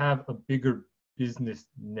that they have a bigger business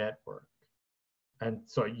network. And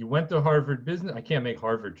so you went to Harvard Business. I can't make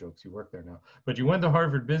Harvard jokes. You work there now. But you went to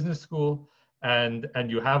Harvard Business School, and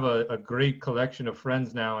you have a great collection of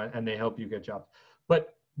friends now, and they help you get jobs.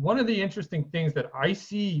 But one of the interesting things that I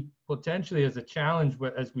see potentially as a challenge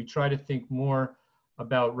as we try to think more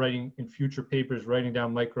about writing in future papers, writing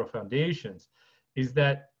down micro foundations, is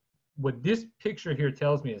that what this picture here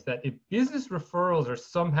tells me is that if business referrals are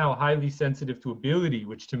somehow highly sensitive to ability,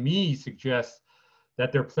 which to me suggests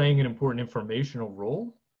that they're playing an important informational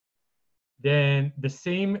role, then the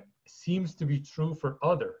same seems to be true for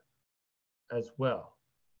other as well.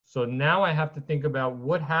 So now I have to think about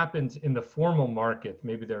what happens in the formal market.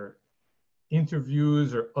 Maybe there are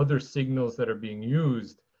interviews or other signals that are being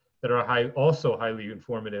used that are also highly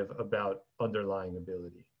informative about underlying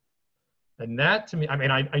ability. And that to me, I mean,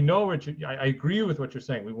 I know what I agree with what you're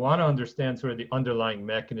saying. We want to understand sort of the underlying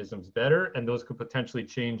mechanisms better, and those could potentially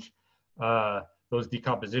change those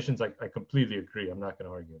decompositions. I completely agree. I'm not going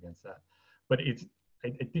to argue against that. But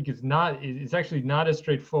I think it's actually not as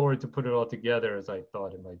straightforward to put it all together as I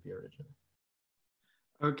thought it might be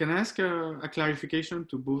originally. Can I ask a clarification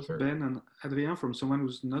to both Sure. Ben and Adrien from someone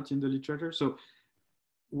who's not in the literature? So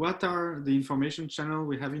what are the information channels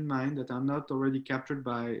we have in mind that are not already captured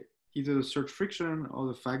by either the search friction or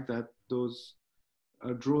the fact that those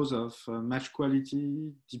draws of match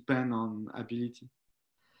quality depend on ability?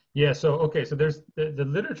 Yeah, so okay, so there's the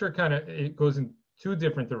literature kind of, it goes in two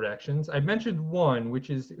different directions. I mentioned one, which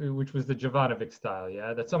was the Jovanovic style,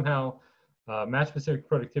 yeah, that somehow match-specific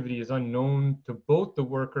productivity is unknown to both the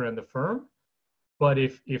worker and the firm. But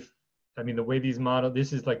if I mean, the way these models,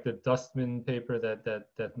 this is like the Dustman paper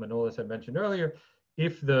that Manolis had mentioned earlier.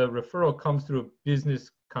 If the referral comes through a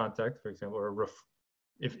business contact, for example, or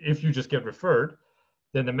if you just get referred,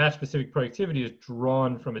 then the match-specific productivity is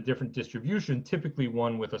drawn from a different distribution, typically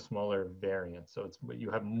one with a smaller variance. So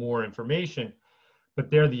you have more information,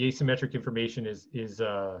 but there the asymmetric information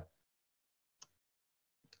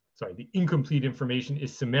the incomplete information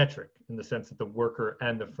is symmetric in the sense that the worker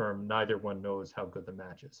and the firm, neither one knows how good the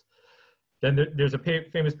match is. Then there's a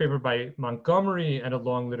famous paper by Montgomery and a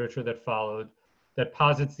long literature that followed that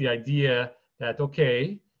posits the idea that,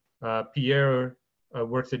 okay, Pierre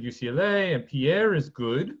works at UCLA and Pierre is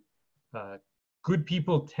good. Good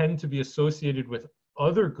people tend to be associated with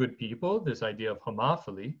other good people, this idea of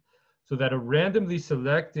homophily, so that a randomly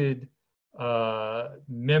selected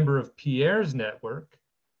member of Pierre's network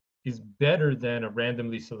is better than a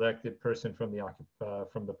randomly selected person from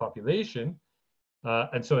the population.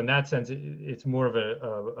 And so in that sense, it's more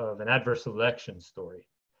of an adverse selection story.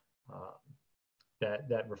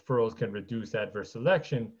 That referrals can reduce adverse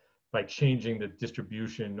selection by changing the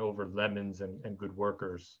distribution over lemons and good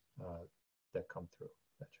workers that come through.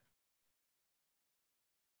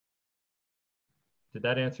 Did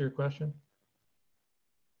that answer your question?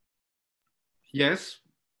 Yes,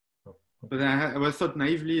 but I was thought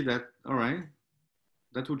naively that, all right,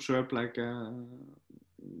 that would show up like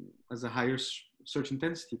as a higher search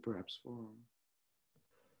intensity, perhaps. For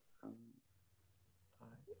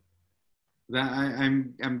that,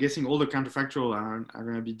 I'm guessing all the counterfactual are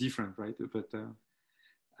going to be different, right? But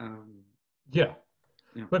yeah.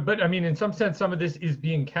 But I mean, in some sense, some of this is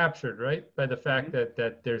being captured, right, by the fact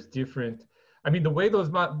that there's different. I mean, the way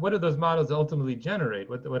what do those models ultimately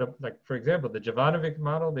generate? Like, for example, the Jovanovic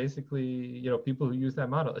model, basically, people who use that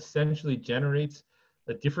model essentially generates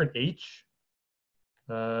a different H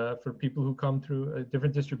for people who come through, a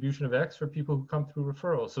different distribution of X for people who come through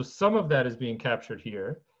referrals. So some of that is being captured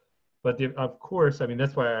here. But of course, I mean,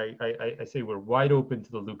 that's why I say we're wide open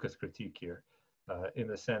to the Lucas critique here, in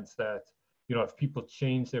the sense that, if people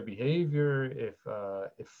change their behavior,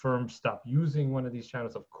 if firms stop using one of these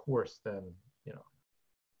channels, of course, then,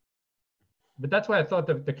 But that's why I thought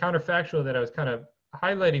that the counterfactual that I was kind of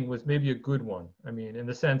highlighting was maybe a good one. I mean, in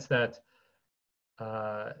the sense that,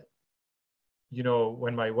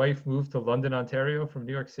 when my wife moved to London, Ontario from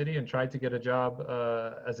New York City and tried to get a job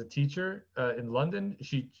as a teacher in London,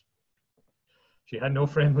 she had no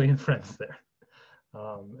family and friends there.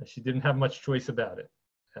 She didn't have much choice about it.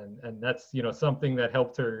 And that's, something that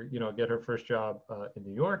helped her, get her first job in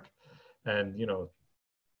New York. And,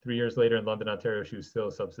 3 years later in London, Ontario, she was still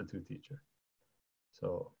a substitute teacher.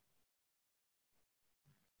 So.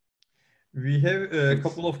 We have a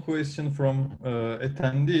couple of questions from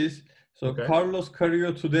attendees. So okay. Carlos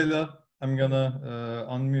Carrillo Tudela, I'm gonna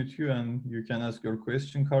unmute you and you can ask your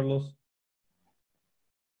question, Carlos.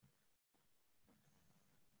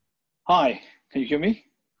 Hi, can you hear me?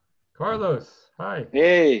 Carlos, hi.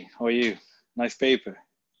 Hey, how are you? Nice paper.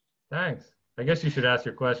 Thanks. I guess you should ask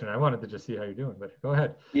your question. I wanted to just see how you're doing, but go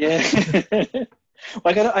ahead. Yeah.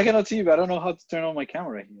 Well, I cannot see you, but I don't know how to turn on my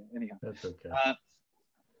camera here. Anyhow. That's okay.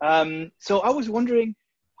 So I was wondering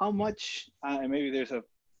how much, and maybe there's a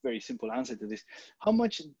very simple answer to this, how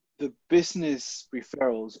much the business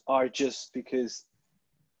referrals are just because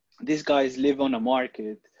these guys live on a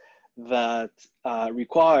market that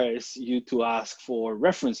requires you to ask for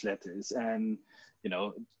reference letters, and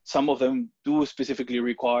some of them do specifically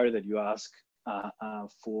require that you ask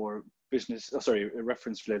for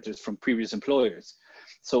reference letters from previous employers.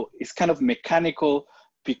 So it's kind of mechanical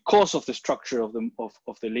because of the structure of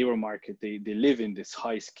the labor market. They live in this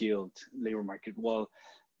high-skilled labor market, while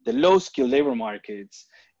the low-skilled labor markets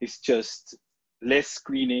is just less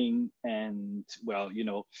screening, and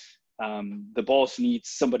the boss needs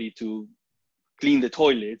somebody to clean the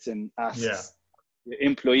toilets and asks the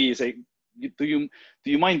employees, like, do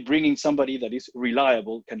you mind bringing somebody that is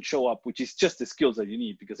reliable, can show up, which is just the skills that you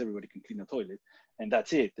need, because everybody can clean a toilet, and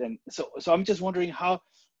that's it. And so I'm just wondering how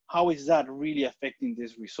is that really affecting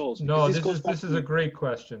these results? No, this is a great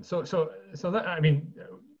question. So that, I mean,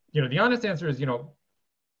 the honest answer is,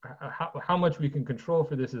 how much we can control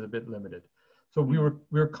for this is a bit limited. So we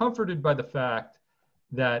were comforted by the fact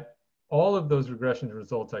that all of those regression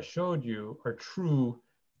results I showed you are true,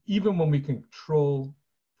 even when we control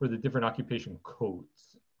for the different occupation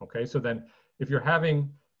codes. Okay, so then if you're having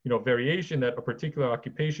variation that a particular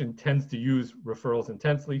occupation tends to use referrals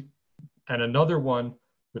intensely, and another one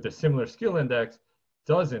with a similar skill index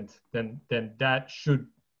doesn't, then that should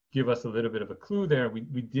give us a little bit of a clue there.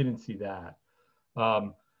 We didn't see that.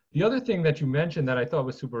 The other thing that you mentioned that I thought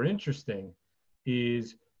was super interesting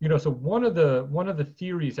is, so one of the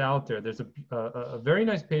theories out there, there's a very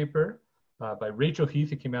nice paper by Rachel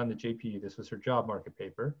Heath. It came out in the JPE. This was her job market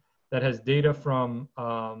paper that has data from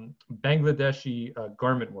Bangladeshi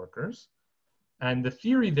garment workers. And the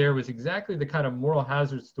theory there was exactly the kind of moral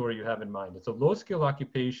hazard story you have in mind. It's a low skill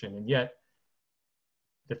occupation, and yet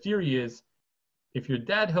the theory is, if your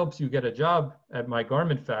dad helps you get a job at my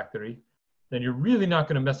garment factory, then you're really not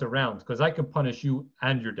going to mess around, because I can punish you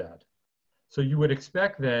and your dad. So you would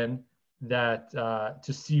expect then that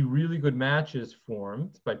to see really good matches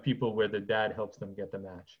formed by people where the dad helps them get the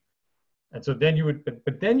match. And so then you would,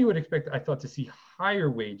 but then you would expect, I thought, to see higher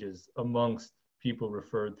wages amongst people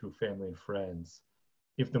referred through family and friends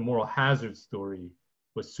if the moral hazard story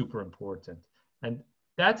was super important. And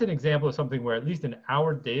that's an example of something where, at least in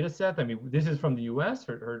our data set, I mean, this is from the US,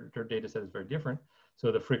 her data set is very different,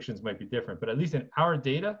 so the frictions might be different, but at least in our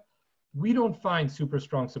data, we don't find super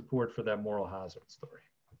strong support for that moral hazard story.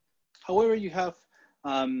 However, you have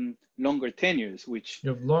longer tenures, which you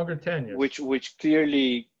have longer tenures, which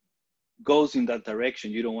clearly goes in that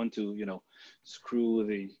direction. You don't want to, screw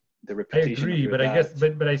the reputation. I agree, but I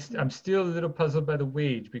guess, I'm still a little puzzled by the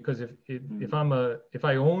wage, because if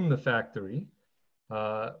I own the factory,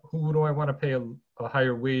 who do I want to pay a a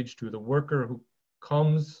higher wage to the worker who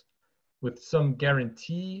comes with some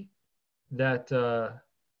guarantee that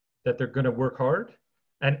that they're going to work hard,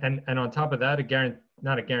 and on top of that,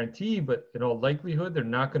 not a guarantee, but in all likelihood, they're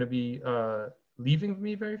not going to be leaving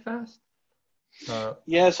me very fast.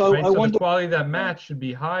 Yeah, so right? I So wonder. the quality of that match should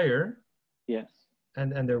be higher. Yes.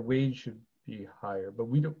 And their wage should be higher, but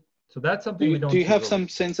we don't. So that's something we don't. Do you have some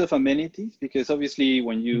sense of amenities? Because obviously,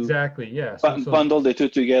 when you bundle the two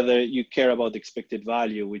together, you care about expected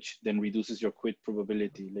value, which then reduces your quit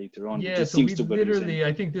probability later on. Yeah, so we literally,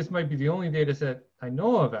 I think this might be the only data set I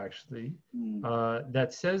know of actually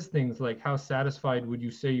that says things like how satisfied would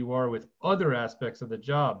you say you are with other aspects of the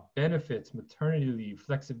job, benefits, maternity leave,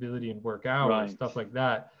 flexibility in work hours, stuff like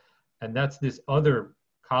that. And that's this other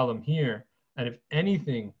column here. And if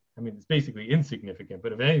anything, I mean, it's basically insignificant,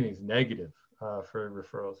 but if anything, it's negative for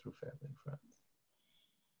referrals through family and friends.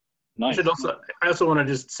 Nice. I also want to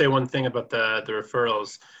just say one thing about the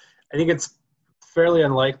referrals. I think it's fairly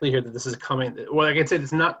unlikely here that this is coming. Well, I can say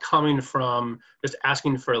it's not coming from just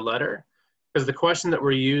asking for a letter, because the question that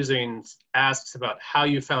we're using asks about how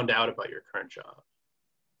you found out about your current job.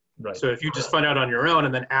 Right. So if you just find out on your own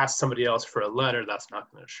and then ask somebody else for a letter, that's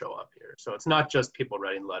not going to show up here. So it's not just people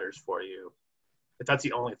writing letters for you. If that's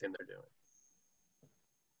the only thing they're doing.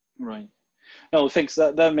 Right. No, thanks.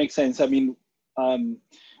 That makes sense. I mean,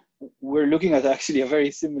 we're looking at actually a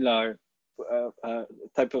very similar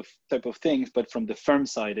type of things, but from the firm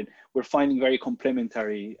side, and we're finding very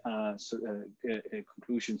complementary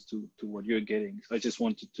conclusions to what you're getting. So I just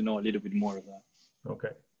wanted to know a little bit more of that.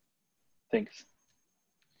 Okay. Thanks.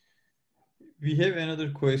 We have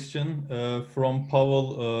another question from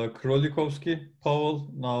Pavel Krolikovsky.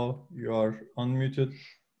 Pavel, now you are unmuted.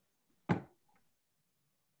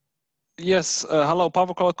 Yes, hello,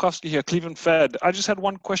 Pavel Krolikovsky here, Cleveland Fed. I just had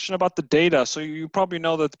one question about the data. So you probably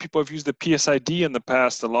know that people have used the PSID in the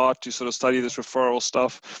past a lot to sort of study this referral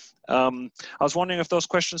stuff. I was wondering if those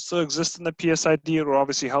questions still exist in the PSID. It will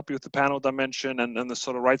obviously help you with the panel dimension and the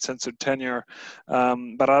sort of right-centered tenure.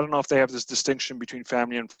 But I don't know if they have this distinction between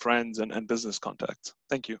family and friends and business contacts.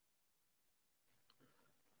 Thank you.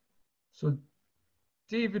 So,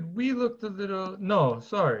 David, we looked a little, no,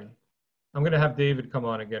 sorry. I'm going to have David come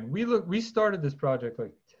on again. We started this project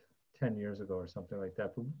like 10 years ago or something like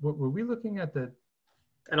that. But were we looking at the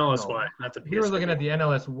NLSY, not the PSID? We were looking at the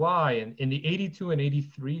NLSY, and in the 82 and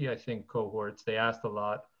 83, I think, cohorts, they asked a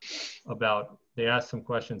lot about, they asked some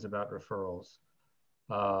questions about referrals.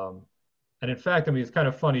 And in fact, I mean, it's kind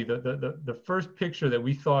of funny. The first picture that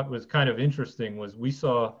we thought was kind of interesting was we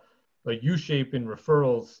saw a U-shape in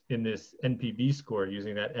referrals in this NPV score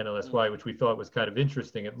using that NLSY, which we thought was kind of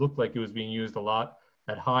interesting. It looked like it was being used a lot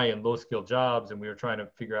at high and low skill jobs, and we were trying to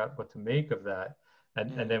figure out what to make of that.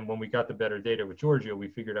 And then when we got the better data with Giorgio, we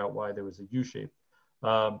figured out why there was a U-shape.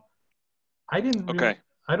 I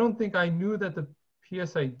don't think I knew that the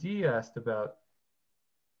PSID asked about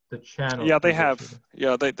the channel. Yeah, they have.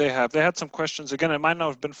 Yeah, they have. They had some questions. Again, it might not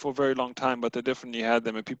have been for a very long time, but they definitely had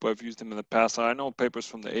them, and people have used them in the past. I know papers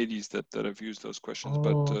from the 80s that have used those questions,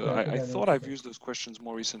 I thought I've used those questions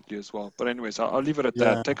more recently as well. But anyways, I'll leave it at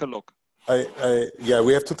that. Take a look. Yeah,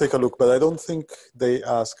 we have to take a look, but I don't think they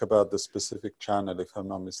ask about the specific channel, if I'm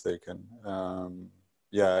not mistaken.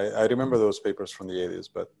 Yeah, I remember those papers from the 80s,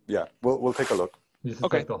 but yeah, we'll take a look. Is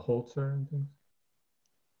this like the Holzer and things?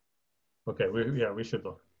 Okay, we should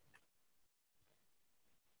look.